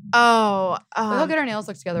seriously. energy. Oh, We'll go get our nails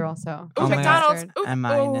looked together also. Ooh, Oh my McDonald's. God. Ooh, Am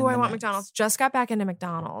I in ooh, the I want mix? McDonald's. Just got back into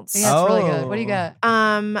McDonald's. Yeah, it's really good. What do you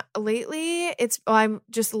Oh. got? Lately I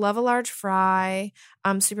just love a large fry.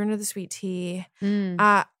 I'm super into the sweet tea. Mm.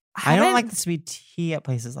 I don't haven't- like the sweet tea at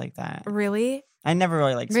places like that. Really. I never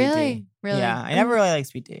really like sweet tea. Really? Really? Yeah, I never really like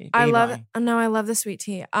sweet tea. I Baby love wine. it. No, I love the sweet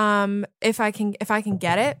tea. If I can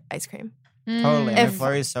get it, ice cream. Totally. Mm. My If-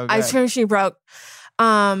 flurry is so good. Ice cream she broke.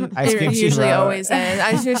 Ice It cream she usually wrote. always is.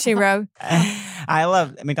 Ice cream she wrote. I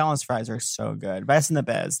love McDonald's fries are so good. Best in the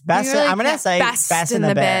biz. Best. really I'm gonna can't- say best in the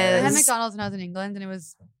in the I biz. had biz. McDonald's when I was in England and it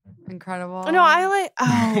was incredible. No, I like.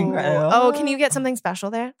 Incredible. Oh, can you get something special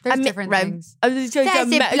there? There's I mean, different right. things. Bloody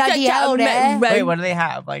Wait, what do they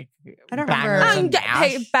have? Like I don't bangers remember. and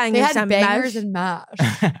mash? Bangers They had and bangers mash.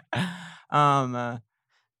 and mash.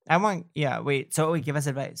 I want. Yeah. Wait. So wait, give us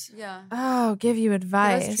advice. Yeah. Oh, give you Give us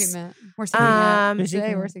advice. treatment. We're seeking Um, it.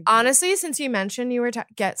 Today we're seeking it. Honestly, since you mentioned you were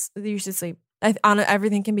you should sleep.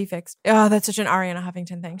 Everything can be fixed. Oh, that's such an Ariana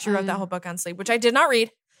Huffington thing. She wrote that whole book on sleep, which I did not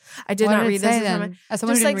read. I did What not did it read say this. Is from then? it. As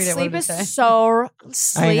someone Just who didn't like read it, what sleep did it is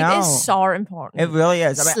say? so important. It really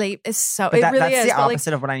is. I mean, Sleep is so. but It really that's is. the but, like,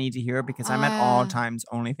 opposite of what I need to hear because I'm at all times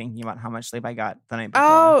only thinking about how much sleep I got the night before.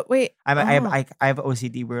 oh wait. I oh. have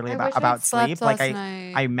OCD weirdly I wish I'd about slept sleep. Like last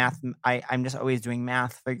night. I'm just always doing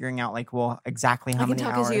math, figuring out like, well, exactly how I can many tell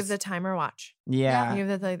hours. because you have the timer watch. yeah. You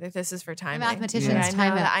have the like. This is for time. mathematicians Yeah.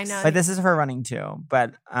 time it. I know. But this is for running too.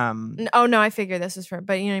 But Oh no, I figure this is for.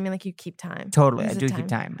 But you know what I mean. Like you keep time. totally, I Use do the keep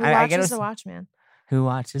time. Who I get watches a- the Watchman? Who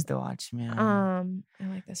watches the Watchmen? I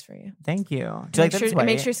like this for you. Thank you. Do you like Sure, this it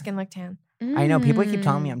makes way? your skin look tan. I know people keep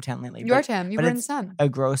telling me Mm. I'm tan lately. You are but- tan. You but were in the it's sun. a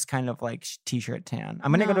gross kind of like t-shirt tan.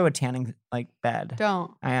 I'm gonna go to No. a tanning like bed.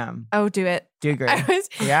 Don't. I am. Oh, do it. Do you agree? I was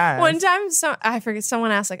Yeah. one time. I forget. Someone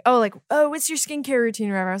asked oh, what's your skincare routine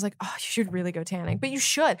or whatever. I was like, oh, you should really go tanning, but you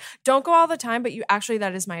should. Don't go all the time, but you actually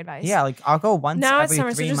that is my advice. Yeah, like I'll go once Now it's every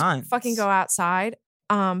summer, so 3 just months. fucking go outside.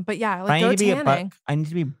 But yeah, But I like go need to be tanning I need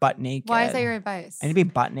to be butt naked. Why is that your advice? I need to be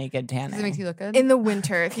butt naked tanning. Because it makes you look good. in the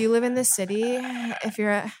winter. If you live in the city, if you're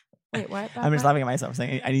at wait, what? I'm just laughing at myself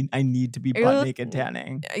saying I need to be Are you butt look- naked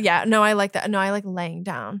tanning. Yeah, no, I like that. No, I like laying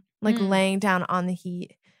down, Mm. laying down on the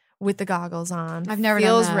heat with the goggles on. I've never done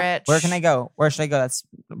feels that. rich. Where can I go? Where should I go? That's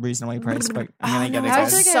reasonably priced, but I'm gonna Oh, get no, it. How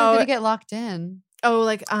guys. did guys. you So- get get locked in? Oh,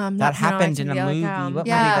 like That not, happened no, in I a can be movie. like, What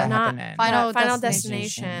Yeah, movie did that not happen in? Final Destination.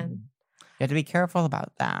 Destination. You have to be careful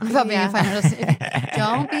about that. About being Yeah. in Final Destination.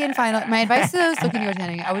 Don't be in Final. My advice to those looking to go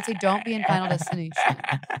tanning, I would say don't be in Final Destination.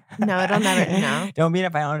 No, it'll never. No, Don't be in a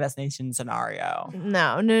Final Destination scenario.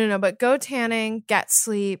 no. But go tanning, get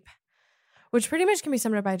sleep, which pretty much can be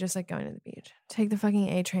summed up by just like going to the beach. Take the fucking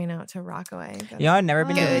A train out to Rockaway. Go You know, I've never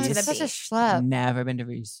been to Go to Reese. the It's such a beach. schlep. Never been to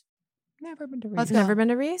Reese. Never been to Reese. Let's You've never been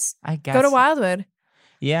to Reese? I guess. Go to Wildwood.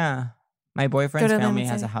 Yeah. My boyfriend's to family Lemon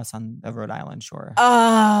has a City. house on the Rhode Island shore.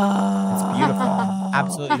 Oh, It's beautiful.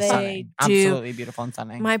 Absolutely They stunning. do. Absolutely beautiful and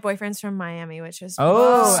stunning. My boyfriend's from Miami, which is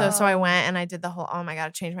Oh. so I went and I did the whole. Oh my god,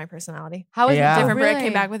 it changed my personality. How is Yeah. it Different. really? I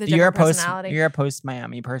came back with a you're a different post. personality. You're a post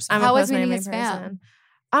Miami person. I'm How a was post meeting Miami his fam? person.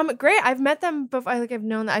 Great. I've met them before. I've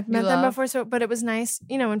known that I've met them love? before. So, but it was nice,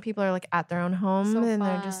 when people are like at their own home So and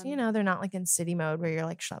they're just, fun. they're not like in city mode where you're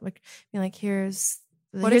like, you're like, here's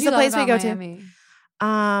What did the you place love we about go Miami?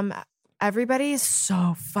 to. Everybody is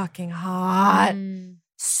so fucking hot, Mm.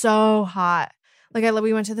 so hot. Like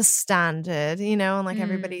we went to the Standard, and like Mm.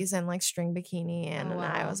 everybody's in like string bikini, Oh, and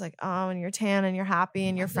I wow. was like, oh, and you're tan and you're happy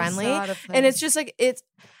and you're Just friendly, so out of and it's place. just like it's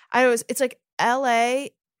like LA,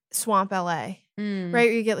 swamp LA. Mm.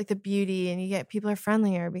 Right, you get like the beauty, and you get people are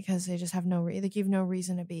friendlier because they just have no like you have no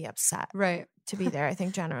reason to be upset Right. to be there. I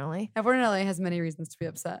think generally, Everyone in LA has many reasons to be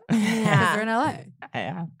upset. Yeah. They're in LA.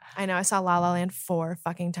 Yeah. I know I saw La La Land 4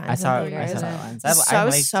 fucking times. I saw in I theaters. saw that once. I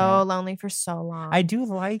was liked so it. lonely for so long. I do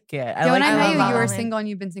like it. Yeah, when I I met love you, La you La were Land. single and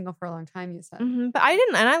you've been single for a long time, you said. Mhm, but I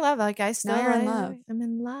didn't, and I love like I still. you're in love. I'm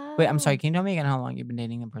in love. Wait, I'm sorry. Can you tell me again how long you've been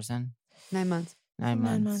dating the person? 9 months. 9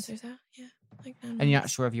 months. 9 months or so. Yeah, like 9 months. And you're not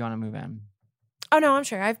sure if you want to move in. Oh no, I'm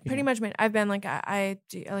sure. I've pretty Yeah. much made. I've been like I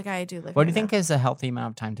do live. What do here you think now. is a healthy amount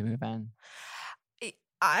of time to move in?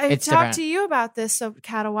 I It's talked different. to you about this, so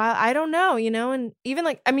Kat, a while. I don't know, and even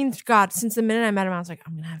like I mean, God, since the minute I met him, I was like,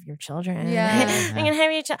 I'm gonna have your children. Yeah. I'm gonna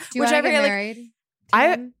have your child. Do you want to get like, married?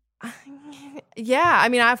 I- yeah, I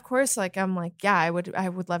mean, of course, like I'm like, yeah, I would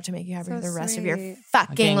love to make you happy So for the rest of your sweet.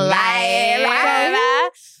 fucking Fucking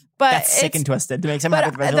life. But That's sick and twisted. To make someone but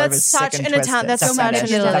happy for the rest of their life that's is such sick and an Italian- twisted. that's It's a so fetish.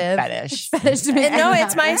 manipulative. It's a fetish. Fetish to make No, them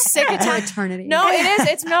it's my happy. sick For Italian- eternity. No, it is.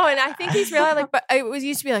 It's no, and I think he's realized like, but it was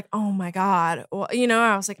used to be like, oh my god, well,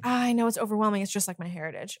 I was like, I know it's overwhelming. It's just like my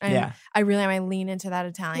heritage. And Yeah. I mean, lean into that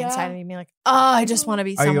Italian Yeah. side of me, being like, oh, I just want to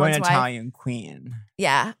be Are you someone's an wife. Italian queen?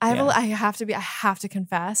 Yeah, I have. Yeah. I have to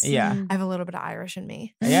confess. Yeah. Mm. I have a little bit of Irish in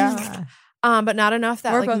me. Yeah. But not enough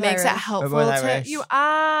that We're like both makes it Irish. helpful We're both to Irish. you.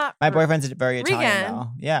 My boyfriend's very Italian Regan. though.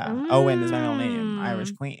 Yeah. Owen is my middle name.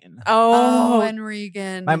 Irish Mm. queen. Oh, Owen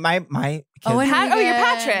Regan. My kids, Owen you're Regan.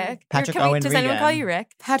 Patrick. Patrick Can we- Owen Does anyone call Regan. you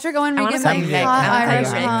Rick? Patrick Owen I wanna Regan, call my you Rick. hot I wanna call you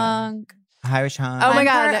Irish Rick. hunk. Irish hunk. Oh my I'm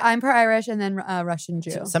God. I'm per Irish and then Russian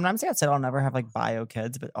Jew. Sometimes I get said I'll never have like bio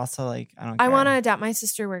kids, but also like I don't. I care. want to adopt. My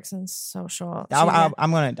sister works in social. I'm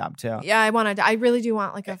going to adopt too. Yeah, I want to. I really do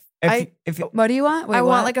want like a. If you, What do you want? Wait, I what?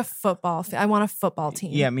 want like a football. I want a football team.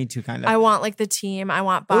 yeah, me too, kind of. I want like the team. I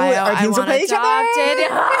want Ooh, bio. our I teams will want play each other. adopted.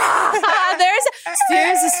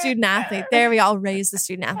 There's a student athlete. There we all raise the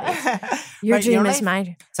student athlete. Your Right, you know dream what is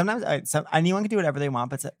my. Sometimes anyone can do whatever they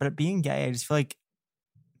want, but being gay, I just feel like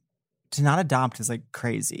to not adopt is like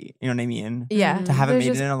crazy. You know what I mean? Yeah. Mhm. To have it There's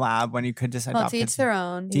made just- in a lab when you could just Well, adopt to each kids. their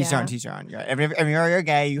own. Teach their own. Yeah. Teach their own. You're right. If you're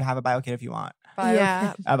gay, you have a bio kid if you want. Bio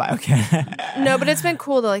Yeah. kid. A bio kid. No, but it's been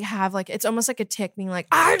cool to like have like it's almost like a tick being like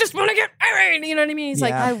I just want to get married. You know what I mean? He's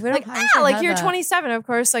Yeah. I like wish like I wish I like had you're that. 27. Of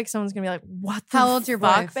course, like someone's gonna be like, what? The How old's your boy?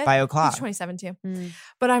 fuck, bitch? Bio He's clock. 27 too. Mm.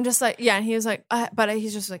 But I'm just like, yeah. And he was like, but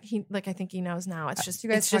he's just like I think he knows now. It's just Do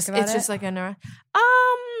you guys it's talk just about it's it? just like a neuro.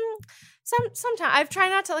 Sometimes I've tried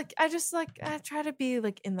not to like. I try to be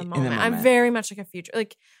like in the the moment. I'm moment. very much like a future.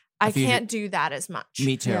 Like I future- can't do that as much.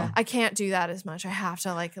 Me too. Yeah. I can't do that as much. I have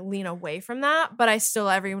to like lean away from that, but I still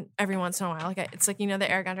every once in a while, like it's like the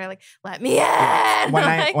air gun, like let me in.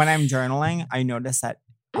 Like, When I'm journaling, I notice that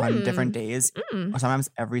on different Mm. days, mm. or sometimes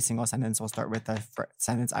every single sentence will start with the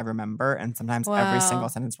sentence I remember, and sometimes Wow. every single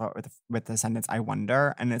sentence will start with the sentence I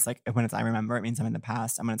wonder. And it's like when it's I remember, it means I'm in the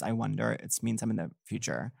past, and when it's I wonder, it means I'm in the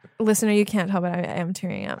future. Listener, you can't tell, but I am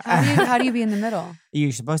tearing up. How do you be in the middle?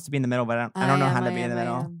 You're supposed to be in the middle, but I don't know how to be in the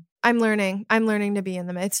middle. I'm learning to be in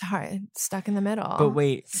the middle. It's hard, stuck in the middle. But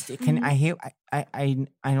wait, can I hate? I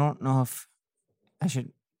don't know if I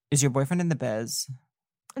should. Is your boyfriend in the biz?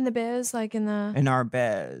 in the biz, like in the In our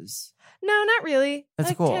biz? no, not really.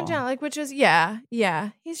 That's like, cool. tangential, like which is yeah.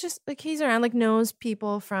 He's just like he's around, like knows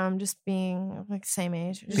people from just being like same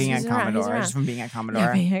age. Just, Being at he's around, he's Commodore, around. just from being at Yeah,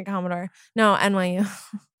 Commodore. being at Commodore. No, NYU,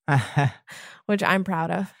 which I'm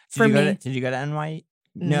proud of. For did you me, go to, did you go to NYU?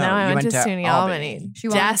 no, No, I you went to SUNY Albany. She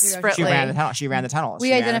wanted to go. Desperately. She ran the tunnel. She ran the tunnels. We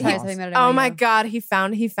She ran the identify as tunnels. having met at Oh my NYU. god, he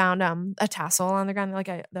found a tassel on the ground, like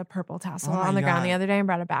the purple tassel Oh my on the ground the God. other day, and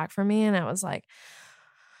brought it back for me, and it was like.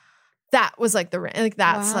 That was like the ring. Like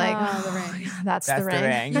that's like Wow, the oh ring. my God, that's the That's the ring.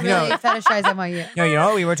 ring. You You know- really fetishize NYU. You know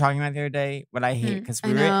what we were talking about the other day? What I hate because I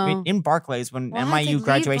we were know. in Barclays when Why? It's NYU like, leave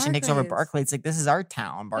graduation takes over Barclays. Barclays. It's like this is our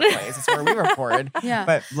town, Barclays. It's where we record. Yeah.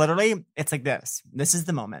 But literally, it's like this. This is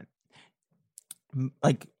the moment.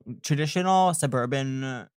 Like traditional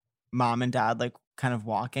suburban mom and dad, like kind of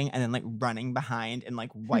walking and then like running behind in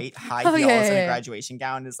like white high Oh, heels yeah, and yeah. a graduation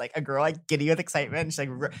gown is like a girl like giddy with excitement. She's like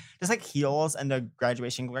just like heels and the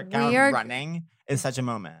graduation gown are- running is such a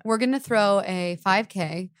moment. We're going to throw a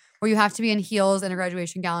 5K where you have to be in heels and a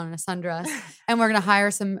graduation gown and a sundress. And we're going to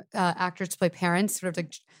hire some actors to play parents, sort of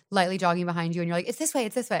like lightly jogging behind you, and you're like, it's this way,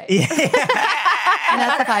 it's this way. Yeah. And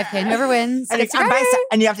that's the 5K. And whoever wins, And, gets it's, a credit.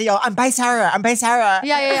 and you have to yell, I'm by Sarah. I'm by Sarah.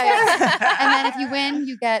 Yeah. And then if you win,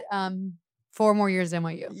 you get 4 more years in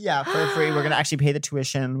NYU. Yeah, for free. We're going to actually pay the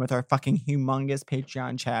tuition with our fucking humongous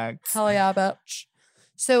Patreon checks. Hell yeah, bitch.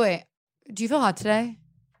 So wait, do you feel hot today?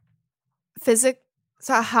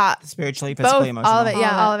 Hot. Spiritually, Both, physically, emotionally. all of it. Yeah,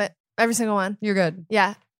 All of all of it. Every single one. You're good.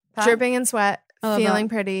 Yeah. Pat? Dripping in sweat, I love feeling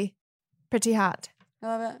that. pretty hot. I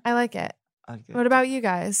love it. I like it. Okay. What about you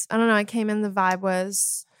guys? I don't know. I came in, the vibe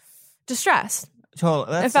was distressed.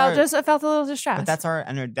 Totally. It felt a little distressed. But that's our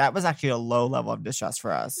energy. That was actually a low level of distress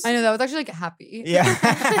for us. I know that was actually like happy. Yeah.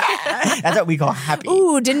 That's what we call happy.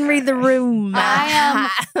 Ooh, didn't read the room.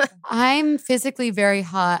 I'm physically very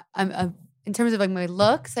hot. I'm in terms of like my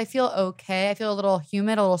looks, I feel okay. I feel a little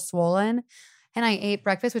humid, a little swollen. And I ate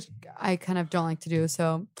breakfast, which I kind of don't like to do.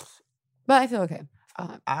 So, but I feel okay.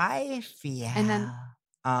 I feel. And then,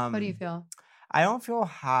 what do you feel? I don't feel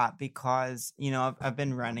hot because, you know, I've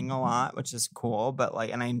been running a lot, which is cool, but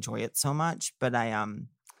like, and I enjoy it so much, but then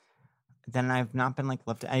I've not been like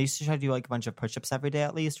lifting. I used to try to do like a bunch of push-ups every day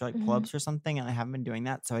at least, or like pull-ups or something, and I haven't been doing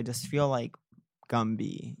that. So I just feel like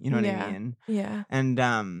Gumby, you know what I mean? Yeah. And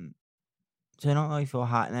so I don't really feel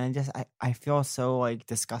hot. And then I feel so like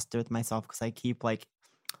disgusted with myself because I keep like,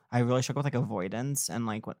 I really struggle with like avoidance, and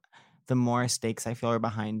like the more stakes I feel are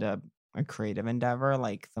behind a creative endeavor,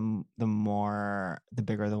 like the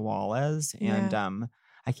bigger the wall is. And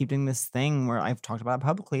I keep doing this thing where I've talked about it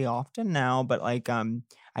publicly often now, but like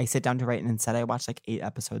I sit down to write, and instead I watched like 8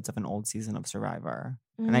 episodes of an old season of Survivor.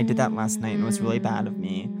 And I did that last night, and it was really bad of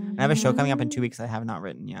me. And I have a show coming up in 2 weeks I have not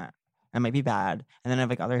written yet. It might be bad. And then I have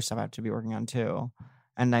like other stuff I have to be working on too.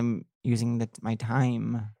 And I'm using my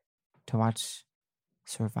time to watch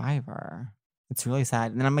Survivor. It's really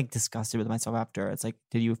sad. And then I'm like disgusted with myself after. It's like,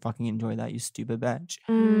 did you fucking enjoy that, you stupid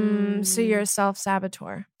bitch? So you're a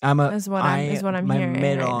self-saboteur. Is what I'm my hearing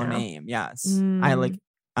middle right now. name. Yes.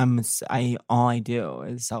 All I do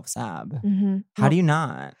is self-sab. How do you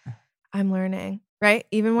not? I'm learning, right?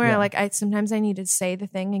 Even where Yeah. I sometimes I need to say the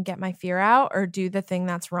thing and get my fear out, or do the thing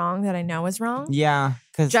that's wrong that I know is wrong. Yeah.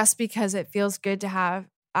 Just because it feels good to have,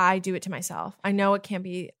 I do it to myself. I know it can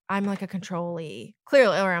be, I'm like a control-y,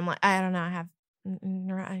 clearly, or I'm like, I don't know, I have, I'm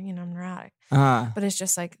neurotic. But it's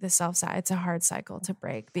just like the self-side, it's a hard cycle to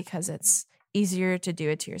break because it's easier to do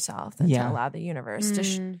it to yourself than to allow the universe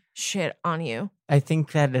to shit on you. I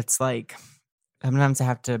think that it's like, sometimes I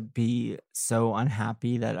have to be so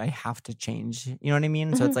unhappy that I have to change. You know what I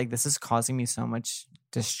mean? So it's like, this is causing me so much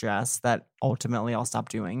distress that ultimately I'll stop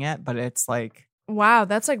doing it. But it's like, wow,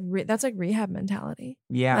 that's like rehab mentality.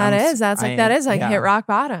 yeah, That is like hit rock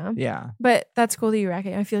bottom. Yeah. But that's cool that you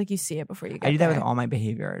recognize. I feel like you see it before you get I do that with there. all my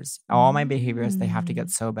behaviors. All my behaviors, they have to get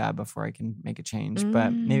so bad before I can make a change.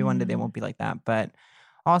 But maybe one day they won't be like that. But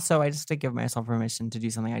also, I just to give myself permission to do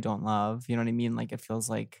something I don't love. You know what I mean? Like, it feels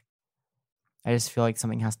like, I just feel like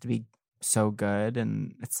something has to be so good.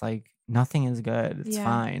 And it's like, nothing is good. It's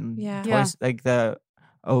fine. Yeah. Voice, like the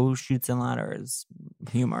shoots and ladders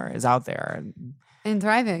humor is out there. And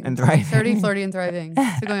thriving. 30, flirty, and thriving.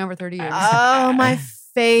 So going over 30 years. Oh, my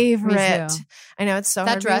favorite. Me too. I know it's so That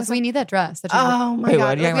hard. dress. We need that dress. Oh my Wait, god!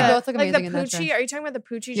 what are you talking We about? both look Like amazing the in that dress. Poochie. Are you talking about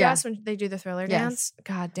the Poochie Yeah. dress when they do the Thriller Yes. dance?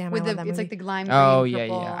 God damn, With I love the, that it's movie. like the lime green. Oh yeah,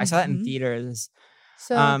 purple. yeah. I saw that in theaters.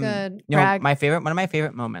 So good. You know, Brag. one of my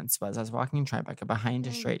favorite moments was I was walking in Tribeca behind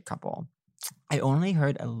a straight couple. I only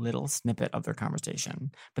heard a little snippet of their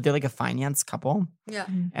conversation, but they're like a finance couple. Yeah.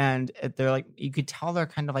 And they're like, you could tell they're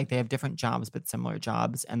kind of like, they have different jobs, but similar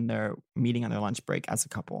jobs. And they're meeting on their lunch break as a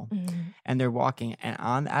couple. And they're walking.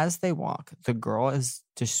 And as they walk, the girl is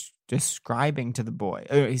just describing to the boy.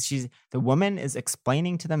 The woman is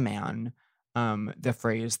explaining to the man the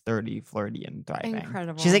phrase 30, flirty, and thriving.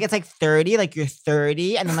 Incredible. She's like, it's like 30, like you're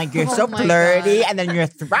 30, and then like you're Oh so my flirty, God. and then you're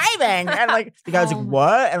thriving. And like the guy was Oh like, my-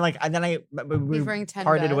 what? And like, and then we He's wearing 10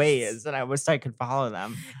 parted vests. ways, and I wish I could follow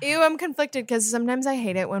them. Ew, I'm conflicted because sometimes I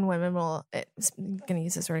hate it when women will, I'm gonna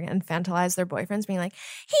use this word again, infantilize their boyfriends, being like,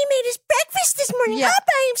 he made his breakfast this morning Yeah. all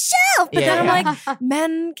by himself. But then Yeah. I'm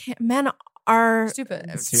like, men are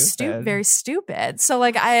Stupid. Stupid. very stupid. So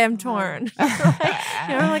like, I am torn.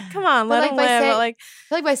 Like, come on, But, let like, him by live. say- But like, I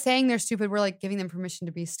feel like by saying they're stupid, we're like giving them permission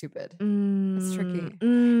to be stupid. It's tricky.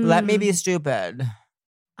 Let me be stupid.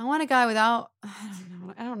 I want a guy without.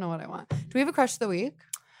 I don't know what I want. Do we have a crush of the week?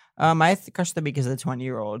 My crush of the week is a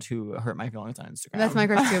 20-year-old who hurt my feelings on Instagram. That's my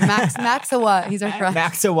crush too. Max a what? He's our crush.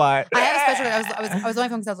 Max a what? I have a special. I was on my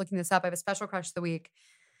phone because I was looking this up. I have a special crush of the week.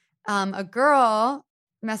 A girl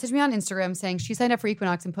messaged me on Instagram saying she signed up for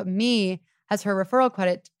Equinox and put me as her referral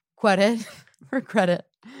credit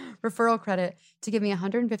referral credit to give me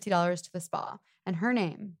 $150 to the spa. And her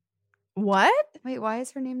name. What? Wait, why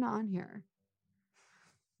is her name not on here?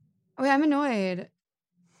 Wait, I'm annoyed.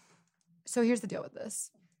 So here's the deal with this.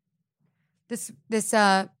 This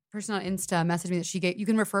person on Insta messaged me that you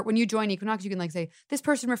can refer, when you join Equinox, you can like say, this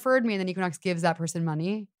person referred me, and then Equinox gives that person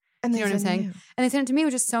money. And you know what I'm saying? And they sent it to me,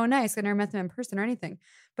 which is so nice. I never met them in person or anything.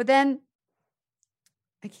 But then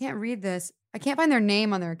I can't read this. I can't find their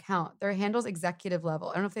name on their account. Their handle's executive level.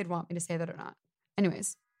 I don't know if they'd want me to say that or not.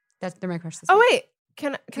 Anyways, they're my crush this week. wait.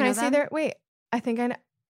 Can you I know see them? their? Wait, I think I know.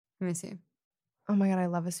 Let me see. Oh my God, I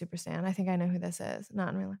love a Super Stan. I think I know who this is. Not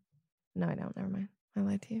in real life. No, I don't. Never mind. I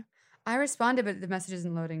lied to you. I responded, but the message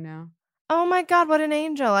isn't loading now. Oh my God, what an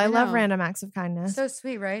angel. I love know. random acts of kindness. So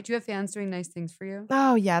sweet, right? Do you have fans doing nice things for you?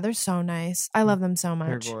 Oh yeah, they're so nice. I love them so They're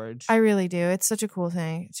much. gorge. I really do. It's such a cool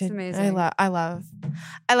thing. It's amazing. I love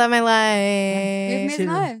my life. We've made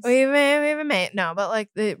lives. We've made. No, but like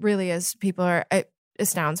it really is. People are. It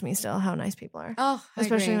astounds me still how nice people are. Oh,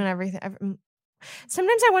 Especially when everything.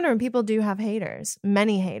 Sometimes I wonder when people do have haters.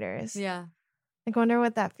 Many haters. Yeah. Like, wonder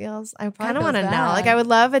what that feels. I kind of feels want to know. Like, bad. I would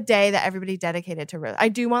love a day that everybody dedicated to roast. I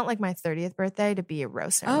do want like my 30th birthday to be a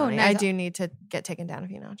roast ceremony. nice. I do need to get taken down a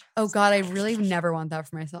few notches. Oh God, I really never want that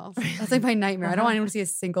for myself. That's like my nightmare. I don't want anyone to see a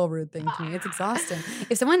single rude thing to me. It's exhausting.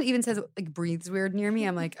 If someone even says like breathes weird near me,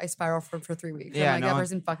 I'm like I spiral for 3 weeks. Yeah, I'm like no. that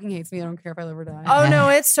person fucking hates me. I don't care if I live or die. Oh no,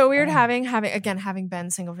 it's so weird having been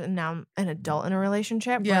single and now I'm an adult in a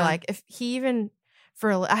relationship. Where Yeah. like if he even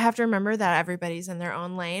I have to remember that everybody's in their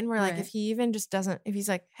own lane. Where like Right. if he even just doesn't, if he's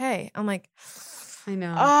like, hey, I'm like, I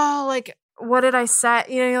know. oh, like what did I set?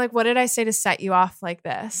 You know, you're like, what did I say to set you off like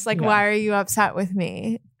this? Like, Yeah. why are you upset with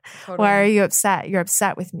me? Totally. Why are you upset? You're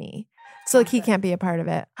upset with me. So like he Classic. can't be a part of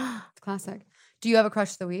it. It's classic. Do you have a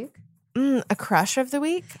crush of the week? A crush of the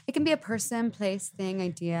week? It can be a person, place, thing,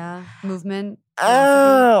 idea, movement.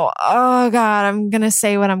 Oh God, I'm gonna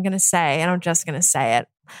say what I'm gonna say, and I'm just gonna say it.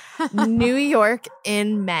 New York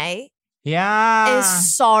in May Yeah.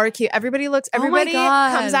 is so cute. Everybody Oh my everybody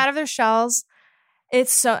God. comes out of their shells.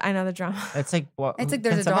 It's so, I know the drama. It's like what? It's like can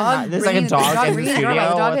there's a someone dog. not- There's like a ringing- dog in the ringing studio. doorbell.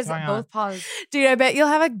 The dog What's has going on? both paws. Dude, I bet you'll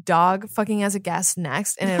have a dog fucking as a guest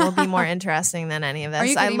next, and it'll be more interesting than any of this. Are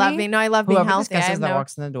you I kidding love me? being being Whoever healthy. I discusses have that no,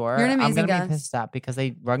 walks in the door, You're an I'm amazing gonna be guest. pissed up because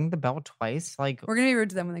they rung the bell twice. Like, We're gonna be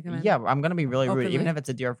rude to them when they come in. yeah, I'm gonna be really rude, even Openly. if it's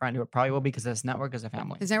a dear friend who it probably will because this network is a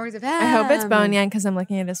family. His network's of I hope it's Bone Yang because I'm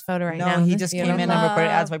looking at his photo right no, now. he It's just beautiful. came in and recorded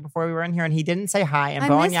ads Love. right before we were in here, and he didn't say hi. And I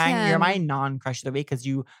Bowen miss Yang, you're him. my non-crush of the week because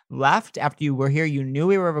you left after you were here. You knew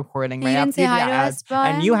we were recording You right didn't after say the hi to ads, us,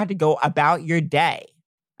 and you Bowen? had to go about your day,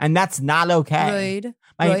 and that's not okay. Rude.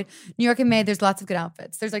 My- Rude. New York and May, there's lots of good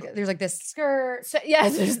outfits. There's like this skirt. So, yeah,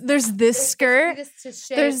 there's this skirt.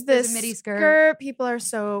 There's this a midi skirt. People are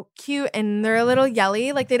so cute and they're a little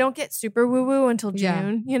yelly. Like they don't get super woo woo until Yeah.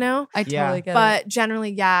 June, you know? I Yeah. totally get it. But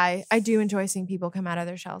generally, yeah, I do enjoy seeing people come out of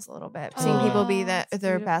their shells a little bit. Seeing people be Aw, their it's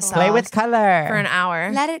best beautiful. Play with selves color for an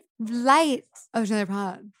hour. Let it light. Oh, there's another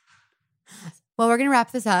pod. Well, we're gonna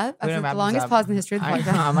wrap this up We're gonna after wrap the this longest up. pause in the history of the I know,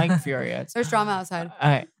 podcast. I'm like furious. There's drama outside.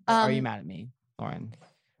 Okay, are you Um, mad at me, Lauren?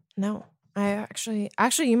 No, I actually,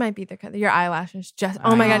 you might be your eyelashes. Just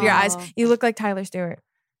oh my god, your eyes. Oh. You look like Tyler Stewart.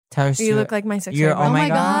 Tell her You look like my 6-year-old You're, brother. oh my my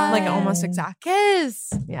god, God. like almost exact. Yes.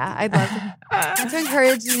 Yeah, I'd love to. To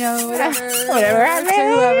encourage, whatever. Whatever to happens.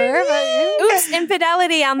 whoever. But, Oops,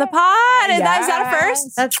 infidelity on the pod. Is that a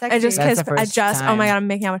first? that's sexy. I just That's kissed. the first oh my time. god, I'm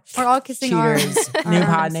making out. We're all kissing Cheaters. arms. New pod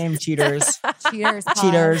Arms. name, Cheaters. Cheaters. pod.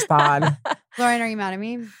 Cheaters pod. Lauren, are you mad at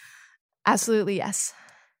me? Absolutely yes.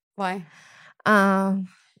 Why?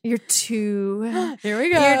 You're too. Here we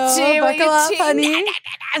You're too. Buckle up, honey.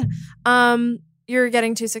 You're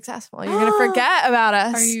getting too successful. You're gonna forget about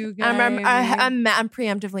us. Are you I'm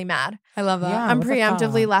preemptively mad. I love that. Yeah. I'm what the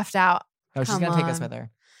preemptively fuck? left out. Oh, she's Come gonna take us on. with her.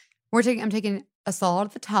 I'm taking us all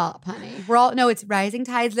at the top, honey. It's rising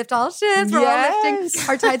tides lift all ships. We're all Yes. lifting.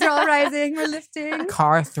 Our tides are all rising. We're lifting.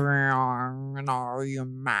 Car through. Are you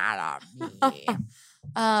mad at me?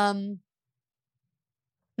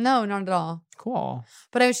 No, not at all. Cool.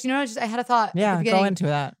 But I had a thought. at the Yeah, go beginning. into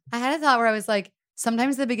that. I had a thought where I was like,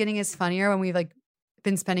 sometimes the beginning is funnier when we've like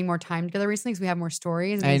been spending more time together recently because we have more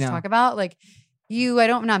stories and I things to know. talk about. Like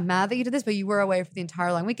I'm not mad that you did this, but you were away for the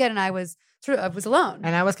entire long weekend and I was alone.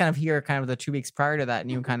 And I was kind of here kind of the 2 weeks prior to that,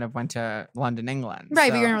 and you kind of went to London, England. Right,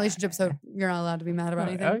 so- but you're in a relationship, so you're not allowed to be mad about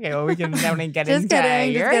anything. Okay, well, we can definitely get Just into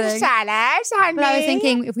kidding, just your kidding. jealous, honey. But I was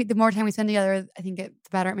thinking, the more time we spend together, I think the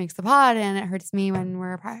better it makes the pod, and it hurts me when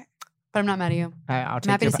we're apart. But I'm not mad at you. I'll I'm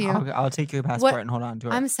take happy your, to see you. I'll take your passport What- and hold on to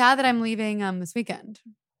it. I'm sad that I'm leaving this weekend.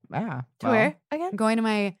 Yeah. To where again? I'm going to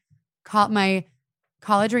my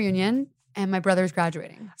college reunion and my brother's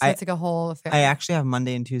graduating. So it's like a whole affair. I actually have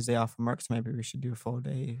Monday and Tuesday off from work, so maybe we should do a full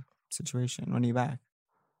day situation. When are you back?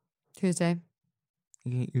 Tuesday.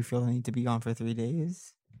 You feel the need to be gone for 3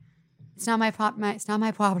 days? It's not my it's not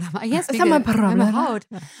my problem. Yes, It's not my problem.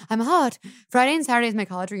 I'm hot. Friday and Saturday is my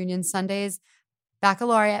college reunion. Sundays,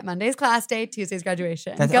 baccalaureate. Monday's class day. Tuesday's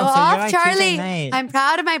graduation. That's- Go oh, so you're off, like Tuesday Charlie. night. I'm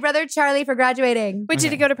proud of my brother Charlie for graduating. Wait, did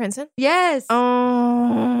Okay. you go to Princeton? Yes.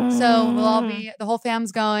 Oh. So we'll all be, the whole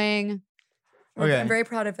fam's going. Okay. I'm very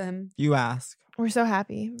proud of him. You ask. We're so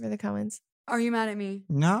happy for the Coens. Are you mad at me?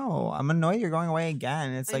 No, I'm annoyed you're going away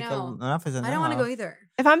again. It's I like know. enough is enough. I don't want to go either.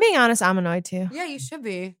 If I'm being honest, I'm annoyed too. Yeah, you should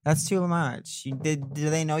be. That's too much. Do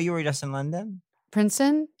they know you were just in London?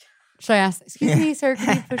 Princeton? Should I ask? Excuse me, sir. Could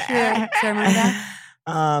you push your ceremony back?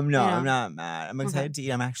 No, Yeah. I'm not mad. I'm excited to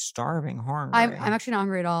eat. I'm actually starving, hungry. I'm actually not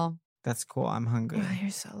hungry at all. That's cool. I'm hungry. Oh, you're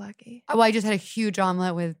so lucky. Well, I just had a huge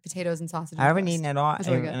omelet with potatoes and sausage. I haven't eaten at all, That's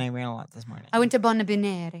really good. and I ran a lot this morning. I went to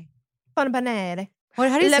Bonabinere. Buon panere.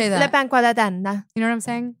 How do you say Le that? pan con la tenda. You know what I'm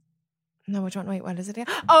saying? No, which one? Wait, what is it again?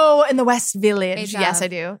 Oh, in the West Village. Eighth Yes, Ave. I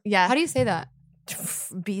do. Yeah. How do you say that?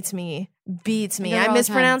 Beats me. I I do it all the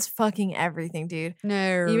mispronounce fucking everything, dude.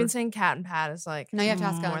 No. Even saying cat and pat is like No, you have to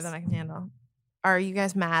ask more us. than I can handle. Are you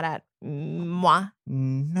guys mad at moi?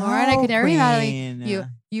 No, Lauren, I could never be mad at queen. you.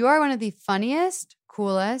 You are one of the funniest,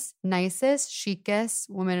 coolest, nicest, chicest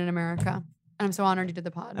women in America. And I'm so honored you did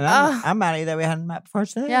the pod. And Ugh. I'm mad at you that we hadn't met before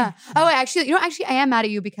today. Yeah. Oh, actually, I am mad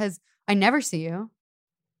at you because I never see you.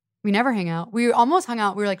 We never hang out. We almost hung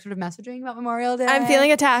out. We were like sort of messaging about Memorial Day. I'm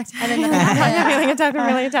feeling attacked. And then I'm feeling attacked. I'm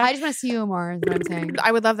feeling I attacked. just want to see you more, is what I'm saying.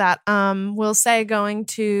 I would love that. We'll say going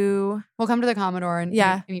to We'll come to the Commodore and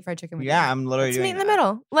Yeah. eat fried chicken with Yeah, you. I'm literally let's doing meet in the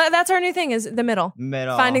middle. That's our new thing is the middle.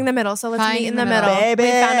 Middle. Finding the middle. So let's Finding meet in the the middle. middle. Baby. We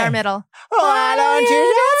found our middle. Why don't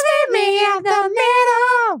you just meet me at the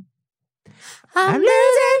middle? I'm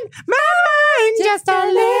losing my mind just a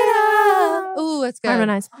little. Ooh, that's good.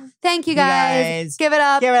 Harmonize. Thank you You guys. guys. Give it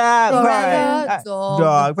up. Give it up. Forever Dog.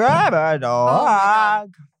 dog. Forever Oh my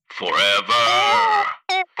dog. Forever.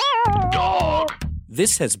 Dog.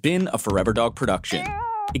 This has been a Forever Dog production.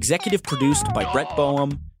 Executive produced by Brett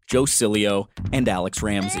Boehm, Joe Cilio, and Alex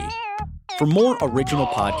Ramsey. For more original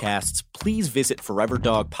podcasts, please visit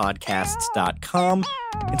foreverdogpodcasts.com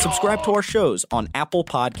and subscribe to our shows on Apple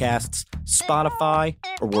Podcasts, Spotify,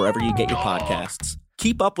 or wherever you get your podcasts.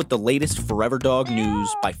 Keep up with the latest Forever Dog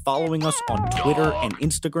news by following us on Twitter and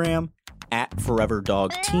Instagram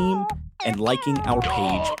 @ForeverDogTeam and liking our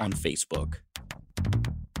page on Facebook.